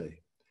would say?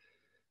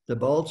 The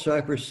bald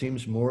cypress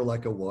seems more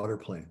like a water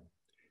plant.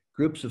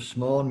 Groups of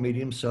small and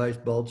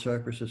medium-sized bald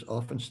cypresses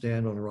often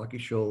stand on rocky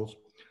shoals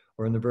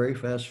or in the very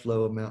fast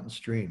flow of mountain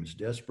streams,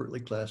 desperately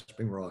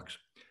clasping rocks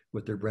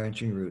with their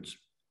branching roots,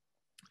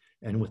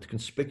 and with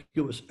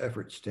conspicuous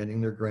effort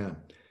standing their ground,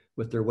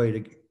 with their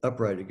weight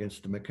upright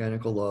against the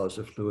mechanical laws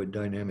of fluid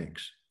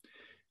dynamics.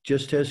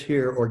 Just as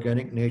here,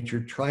 organic nature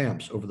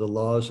triumphs over the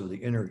laws of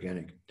the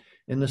inorganic,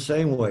 in the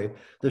same way,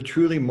 the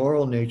truly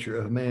moral nature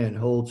of man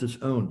holds its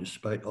own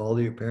despite all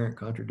the apparent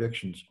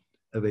contradictions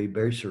of a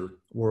baser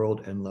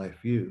world and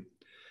life view.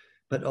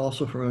 But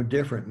also from a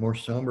different, more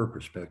somber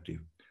perspective,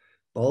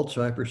 bald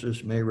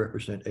cypresses may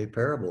represent a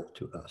parable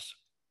to us.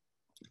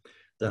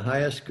 The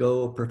highest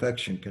goal of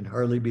perfection can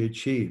hardly be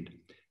achieved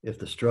if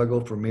the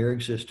struggle for mere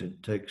existence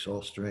takes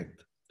all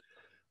strength.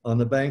 On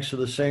the banks of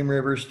the same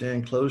river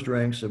stand closed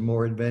ranks of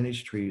more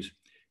advantaged trees,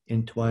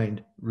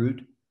 entwined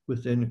root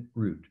within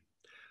root.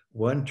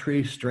 One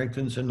tree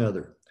strengthens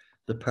another.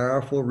 The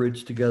powerful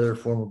roots together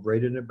form a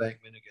braided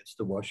embankment against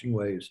the washing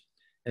waves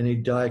and a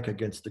dike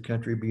against the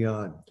country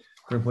beyond,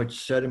 from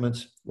which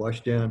sediments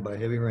washed down by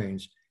heavy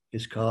rains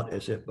is caught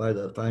as if by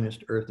the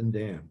finest earthen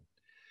dam.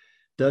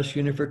 Thus,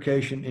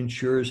 unification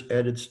ensures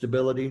added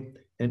stability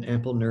and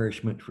ample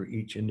nourishment for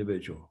each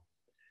individual.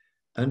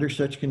 Under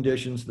such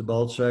conditions, the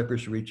bald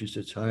cypress reaches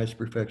its highest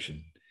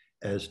perfection,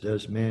 as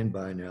does man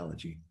by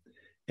analogy,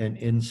 and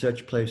in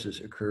such places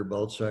occur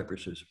bald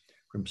cypresses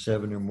from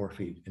 7 or more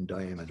feet in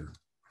diameter.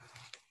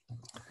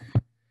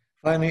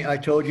 Finally, I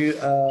told you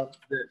that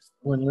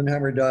when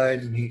Lindheimer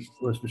died, he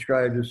was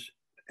described as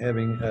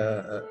having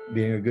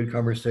being a good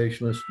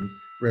conversationalist and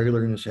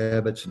regular in his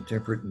habits and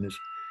temperate in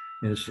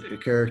his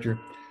character.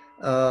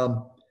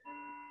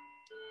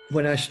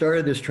 When I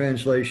started this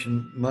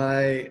translation,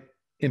 my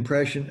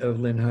impression of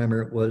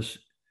Lindheimer was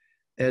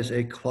as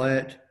a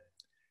quiet,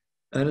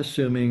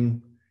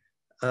 unassuming,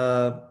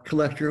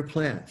 collector of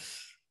plants,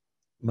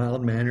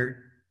 mild-mannered,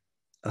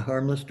 a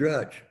harmless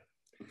drudge.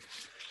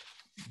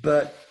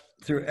 But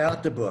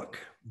throughout the book,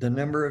 the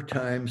number of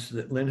times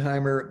that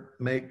Lindheimer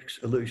makes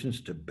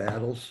allusions to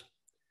battles,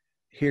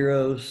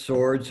 heroes,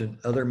 swords, and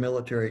other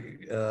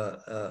military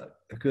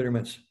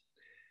accoutrements,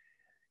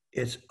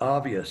 it's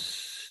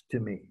obvious to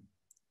me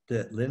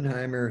that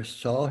Lindheimer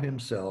saw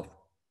himself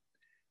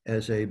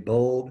as a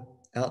bold,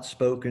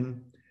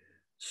 outspoken,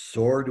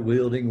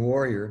 sword-wielding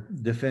warrior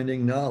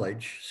defending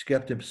knowledge,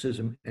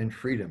 skepticism, and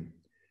freedom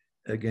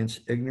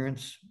against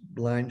ignorance,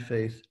 blind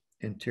faith,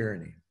 and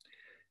tyranny.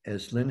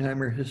 As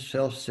Lindheimer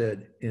himself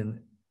said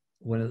in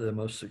one of the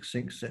most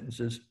succinct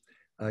sentences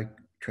I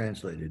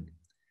translated,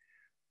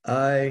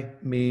 "I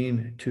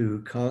mean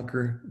to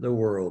conquer the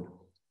world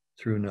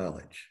through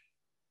knowledge."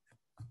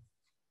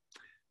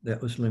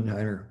 That was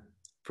Lindheimer,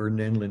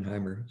 Ferdinand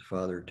Lindheimer,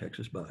 father of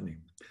Texas botany.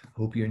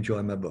 Hope you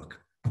enjoy my book.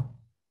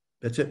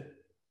 That's it.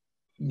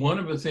 One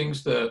of the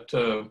things that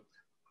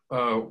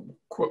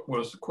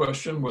was the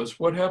question was,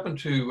 what happened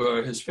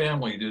to his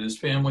family? Did his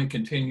family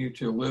continue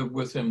to live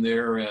with him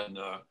there in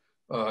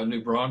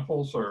New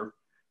Braunfels, or?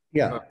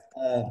 Yeah,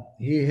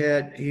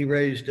 he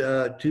raised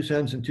 2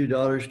 sons and 2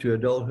 daughters to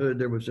adulthood.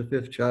 There was a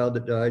 5th child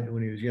that died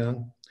when he was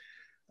young.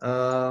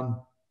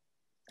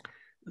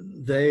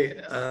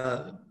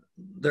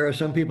 There are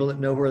some people that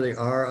know where they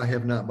are. I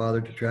have not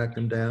bothered to track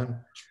them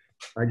down.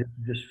 I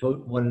just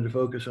wanted to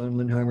focus on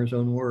Lindheimer's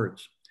own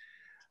words.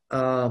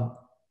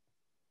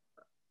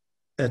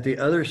 At the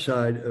other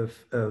side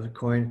of the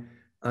coin,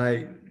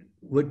 I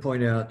would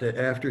point out that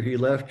after he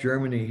left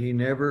Germany, he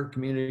never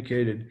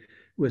communicated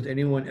with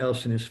anyone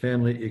else in his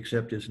family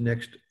except his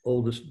next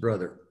oldest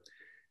brother.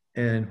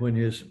 And when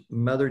his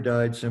mother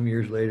died some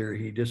years later,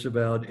 he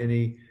disavowed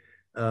any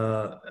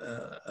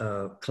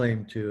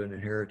claim to an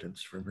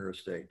inheritance from her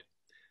estate.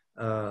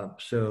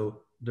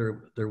 So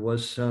there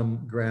was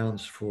some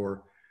grounds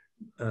for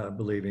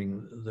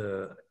believing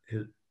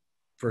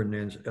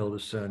Ferdinand's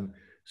eldest son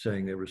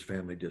saying there was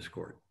family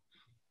discord.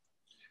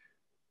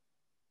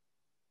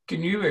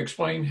 Can you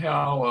explain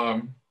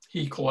how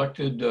he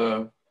collected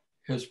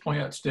his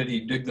plants? Did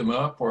he dig them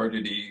up, or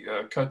did he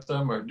cut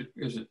them, or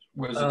was it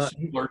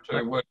similar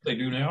to what they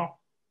do now?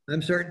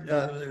 I'm certain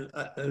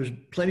there's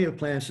plenty of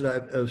plants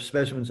of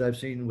specimens I've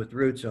seen with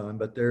roots on,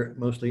 but they're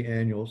mostly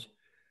annuals.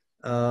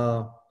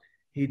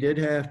 He did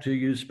have to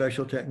use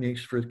special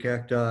techniques for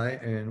cacti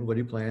and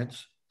woody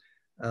plants.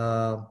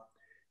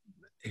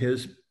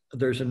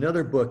 There's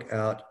another book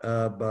out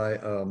by,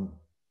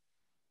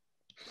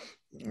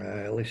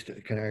 at least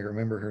can I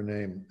remember her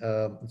name?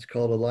 It's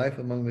called A Life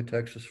Among the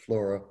Texas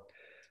Flora.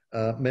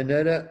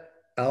 Minetta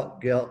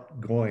Outgelt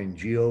Goyne,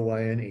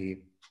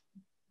 G-O-Y-N-E.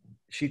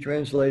 She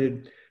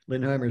translated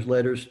Lindheimer's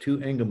letters to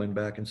Engelmann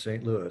back in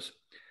St. Louis.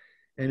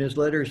 And his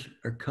letters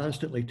are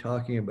constantly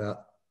talking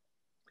about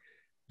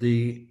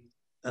the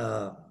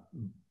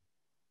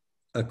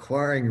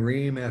acquiring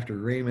ream after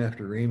ream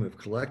after ream of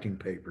collecting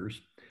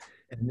papers,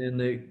 and then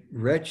the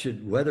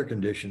wretched weather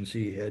conditions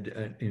he had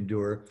to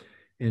endure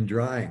in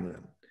drying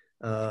them.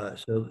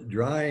 So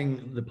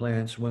drying the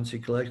plants once he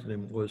collected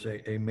them was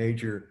a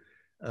major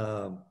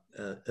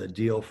a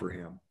deal for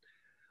him.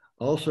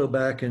 Also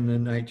back in the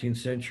 19th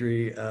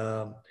century,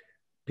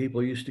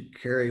 people used to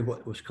carry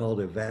what was called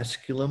a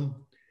vasculum.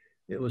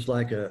 It was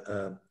like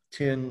a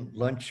tin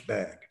lunch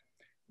bag,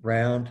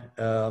 round,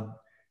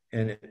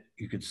 and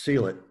you could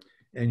seal it,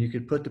 and you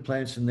could put the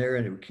plants in there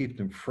and it would keep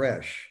them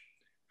fresh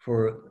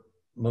for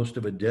most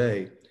of a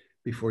day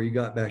before you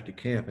got back to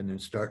camp, and then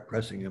start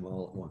pressing them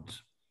all at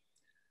once.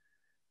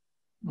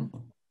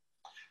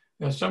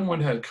 Now, someone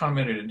had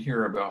commented in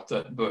here about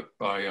that book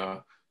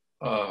by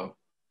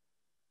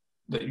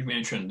that you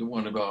mentioned, the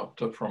one about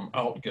from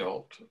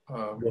Outgelt.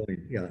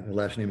 Yeah, her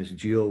last name is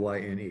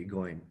G-O-Y-N-E,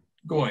 Goyne.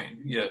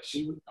 Goyne, yes.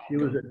 She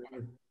was at,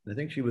 I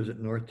think she was at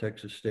North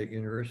Texas State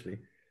University.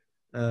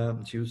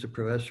 She was a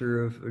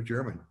professor of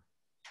German.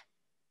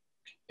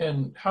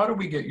 And how do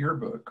we get your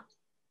book?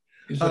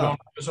 Is it on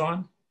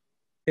Amazon?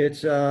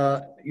 It's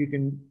you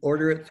can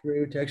order it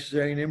through Texas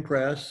A&M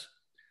Press,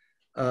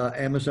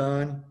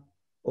 Amazon,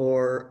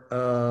 or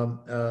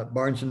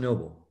Barnes and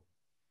Noble.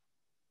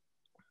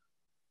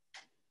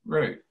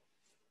 Right.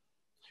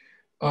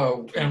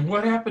 And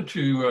what happened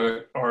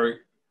to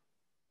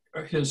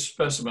his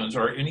specimens?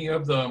 Are any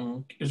of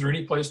them? Is there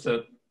any place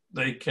that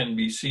they can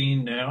be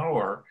seen now,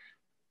 or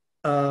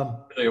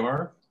they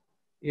are?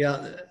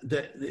 Yeah,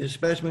 his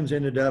specimens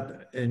ended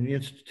up in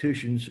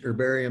institutions,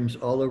 herbariums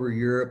all over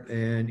Europe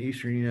and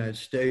Eastern United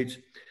States.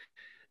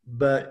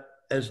 But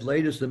as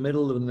late as the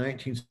middle of the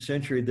 19th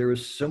century, there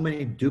was so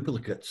many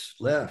duplicates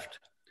left.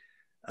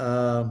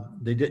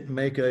 They didn't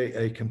make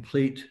a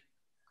complete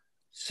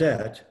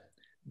set,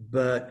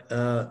 but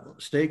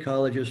state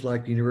colleges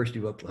like the University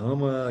of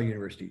Oklahoma,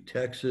 University of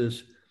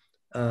Texas,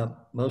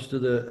 most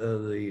of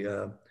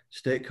the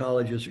state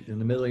colleges in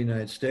the middle of the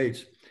United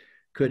States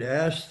could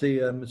ask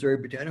the Missouri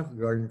Botanical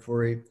Garden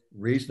for a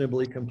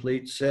reasonably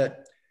complete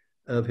set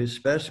of his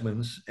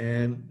specimens,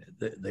 and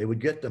they would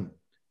get them.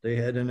 They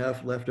had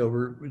enough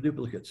leftover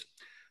duplicates.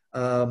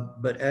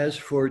 But as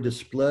for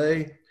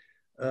display,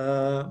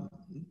 they're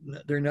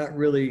not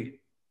really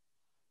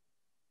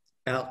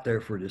out there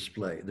for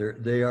display.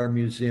 They are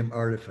museum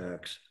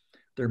artifacts.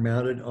 They're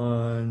mounted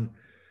on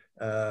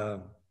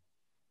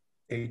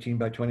 18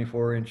 by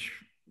 24 inch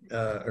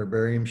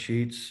herbarium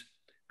sheets,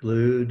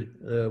 glued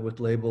with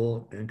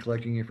label and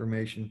collecting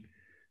information.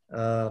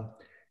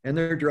 And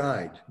they're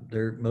dried.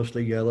 They're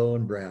mostly yellow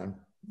and brown.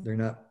 They're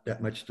not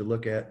that much to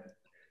look at.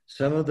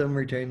 Some of them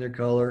retain their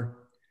color.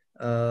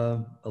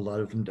 A lot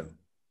of them don't.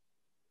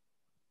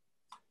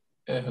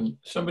 And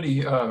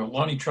somebody,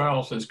 Lonnie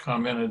Childs, has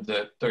commented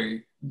that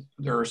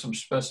there are some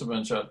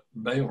specimens at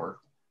Baylor.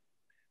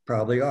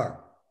 Probably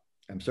are.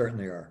 I'm certain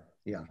they are.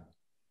 Yeah.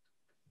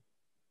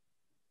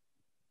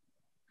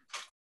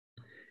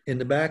 In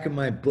the back of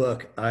my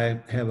book, I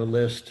have a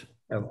list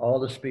of all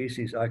the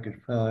species I could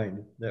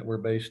find that were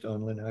based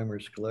on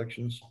Lindheimer's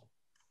collections.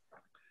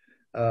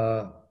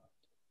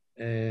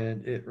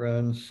 And it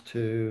runs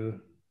to,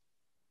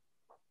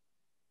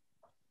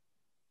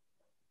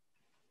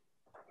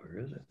 where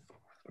is it?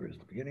 Where's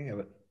the beginning of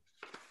it?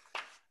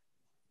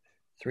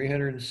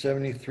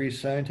 373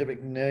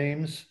 scientific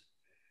names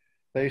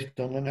based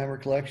on Lindheimer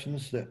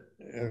collections that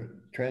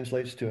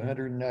translates to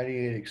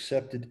 198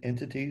 accepted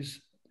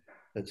entities.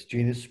 That's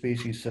genus,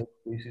 species,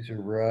 subspecies,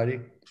 or variety,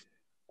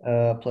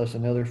 plus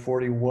another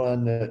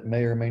 41 that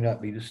may or may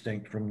not be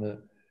distinct from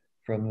the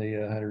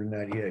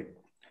 198.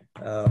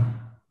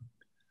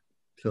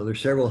 So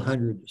there's several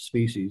hundred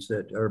species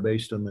that are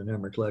based on the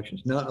Lindheimer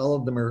collections. Not all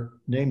of them are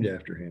named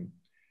after him,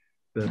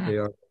 but they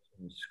are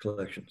in his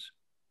collections.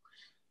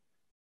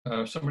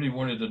 Somebody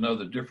wanted to know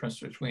the difference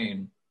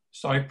between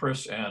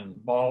cypress and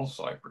bald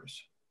cypress.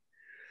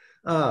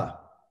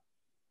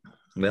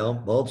 Well,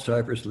 bald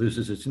cypress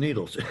loses its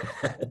needles.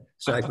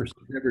 Cypress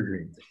is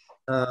evergreen.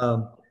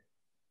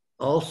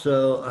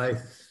 Also,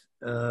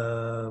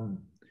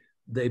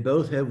 they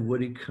both have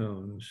woody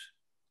cones.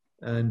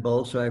 And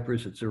bald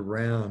cypress, it's a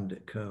round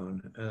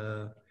cone.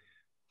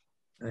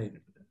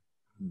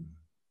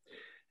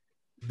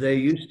 They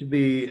used to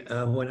be,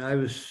 when I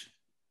was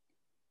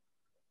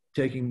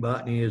taking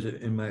botany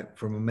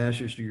from a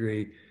master's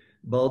degree,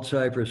 bald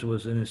cypress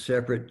was in a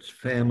separate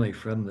family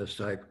from the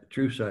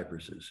true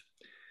cypresses.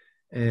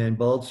 And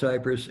bald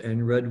cypress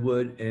and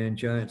redwood and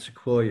giant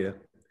sequoia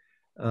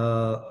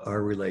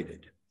are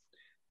related.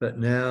 But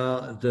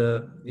now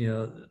the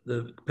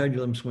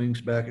pendulum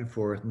swings back and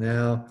forth.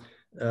 Now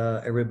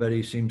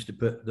everybody seems to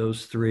put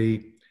those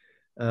three,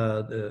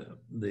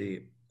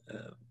 the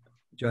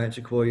giant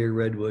sequoia,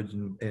 redwoods,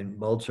 and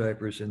bald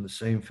cypress in the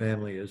same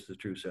family as the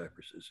true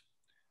cypresses.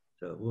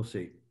 So we'll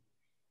see.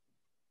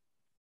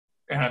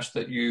 Ask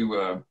that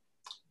you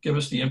give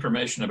us the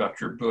information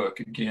about your book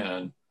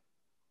again.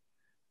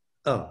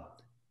 Oh,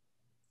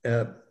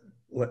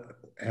 what?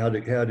 How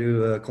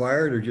to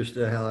acquire it, or just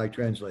how I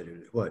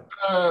translated it? What?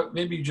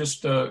 Maybe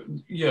just how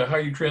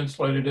you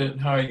translated it,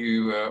 and how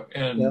you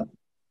okay.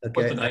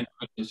 What the name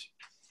is.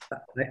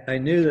 I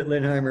knew that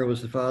Lindheimer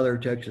was the father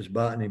of Texas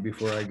botany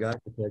before I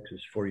got to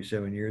Texas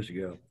 47 years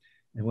ago.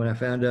 And when I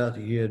found out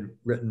that he had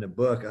written a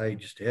book, I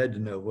just had to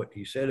know what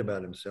he said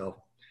about himself.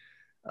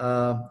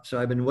 So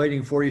I've been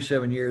waiting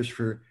 47 years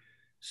for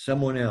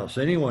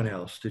anyone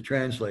else, to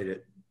translate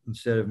it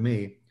instead of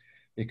me,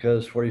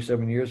 because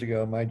 47 years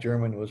ago, my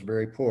German was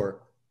very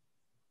poor.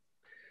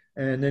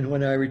 And then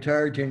when I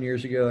retired 10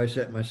 years ago, I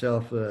set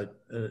myself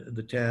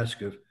the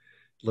task of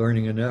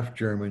learning enough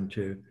German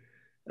to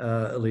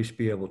at least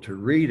be able to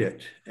read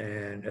it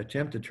and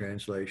attempt a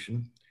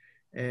translation.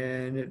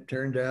 And it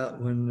turned out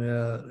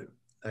when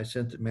I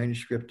sent the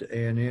manuscript to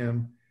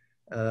A&M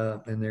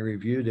and they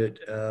reviewed it,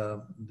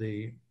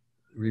 the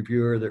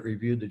reviewer that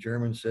reviewed the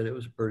German said it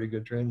was a pretty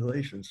good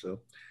translation. So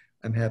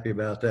I'm happy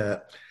about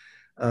that.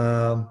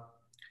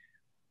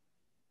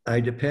 I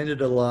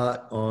depended a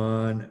lot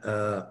on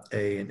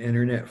an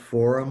internet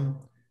forum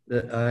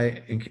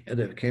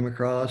that came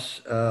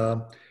across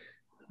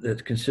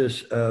that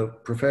consists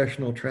of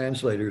professional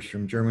translators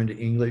from German to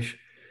English,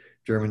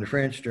 German to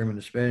French, German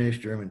to Spanish,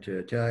 German to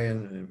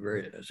Italian, and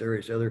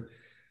various other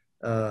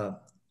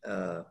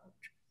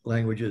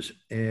languages.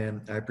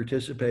 And I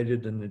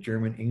participated in the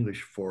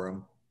German-English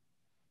forum.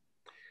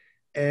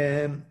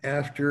 And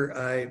after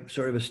I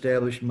sort of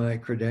established my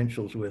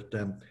credentials with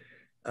them,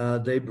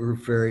 they were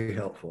very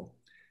helpful,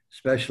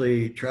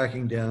 especially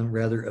tracking down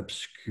rather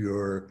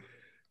obscure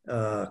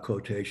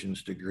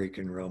quotations to Greek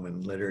and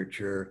Roman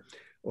literature,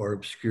 or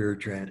obscure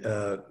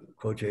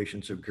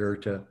quotations of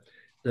Goethe.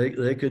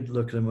 They could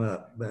look them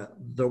up.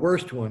 The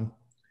worst one,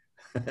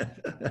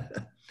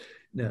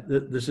 now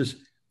this is,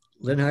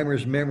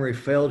 Lindheimer's memory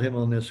failed him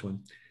on this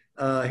one.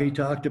 He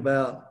talked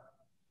about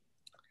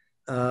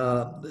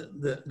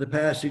the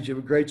passage of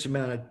a great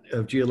amount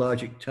of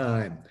geologic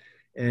time.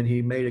 And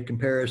he made a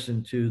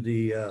comparison to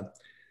the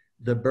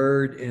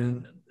bird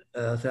in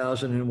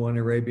 1001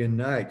 Arabian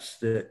Nights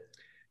that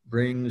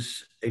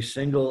brings a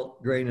single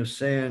grain of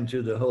sand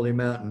to the holy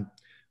mountain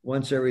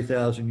once every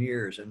 1,000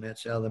 years, and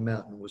that's how the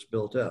mountain was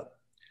built up.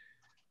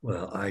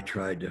 Well, I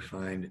tried to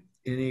find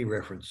any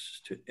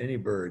reference to any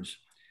birds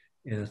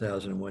in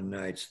 1001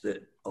 Nights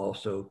that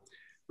also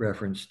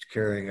referenced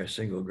carrying a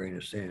single grain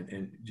of sand,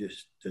 and it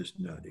just does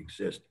not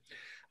exist.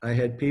 I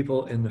had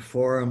people in the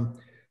forum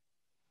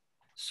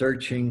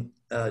searching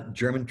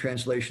German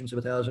translations of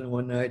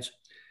 1001 Nights.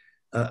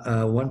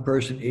 One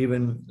person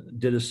even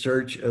did a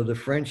search of the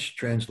French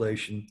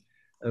translation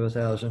of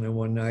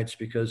 1001 Nights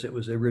because it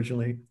was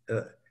originally,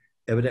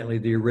 evidently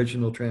the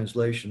original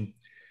translation,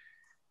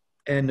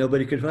 and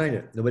nobody could find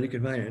it. Nobody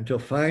could find it until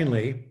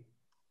finally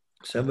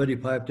somebody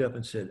piped up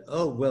and said,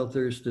 oh, well,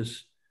 there's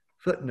this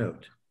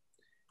footnote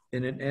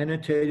in an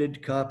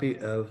annotated copy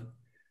of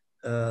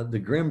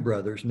the Grimm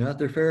brothers, not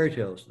their fairy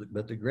tales,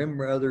 but the Grimm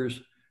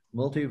brothers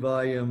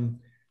multi-volume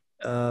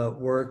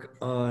work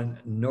on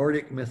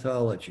Nordic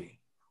mythology.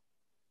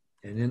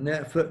 And in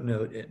that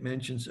footnote, it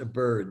mentions a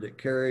bird that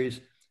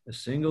carries a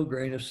single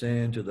grain of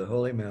sand to the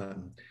holy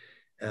mountain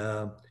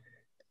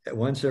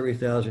once every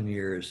 1,000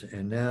 years.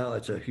 And now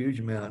it's a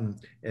huge mountain,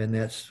 and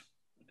that's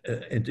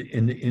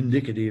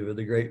indicative of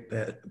the great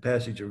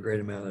passage of a great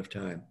amount of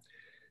time.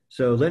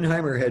 So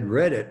Lindheimer had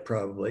read it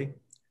probably,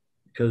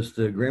 because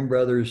the Grimm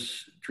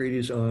brothers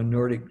treatise on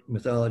Nordic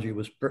mythology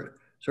was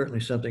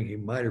certainly something he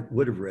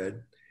would have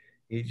read.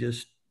 He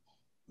just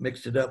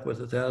mixed it up with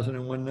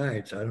 1001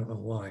 Nights. I don't know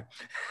why.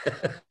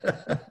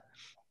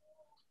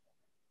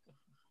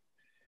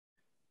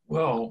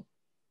 Well,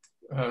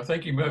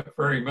 thank you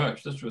very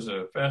much. This was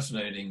a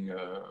fascinating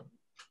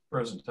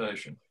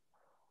presentation.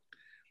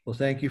 Well,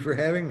 thank you for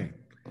having me.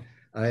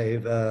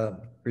 I've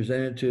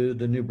presented to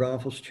the New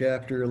Braunfels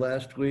chapter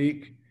last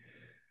week.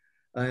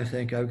 I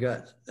think I've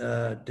got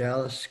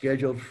Dallas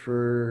scheduled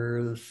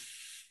for the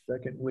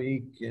second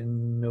week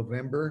in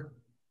November,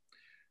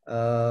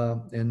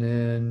 and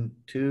then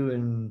 2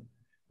 in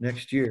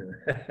next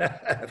year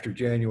after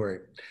January.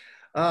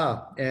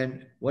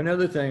 And one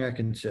other thing I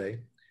can say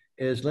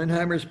is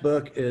Lindheimer's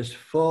book is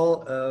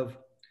full of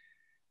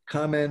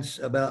comments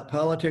about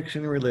politics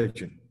and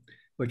religion,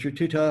 which are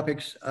two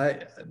topics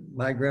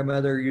my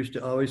grandmother used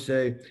to always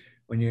say,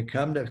 when you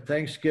come to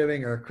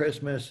Thanksgiving or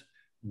Christmas,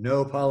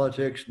 no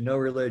politics, no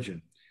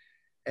religion.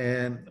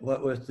 And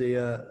what with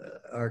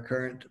our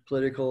current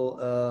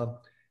political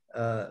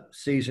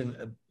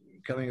season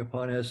coming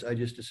upon us, I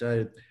just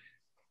decided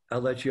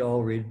I'll let you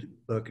all read the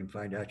book and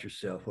find out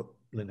yourself what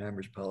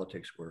Lindheimer's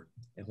politics were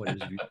and what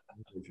his views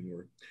on religion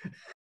were.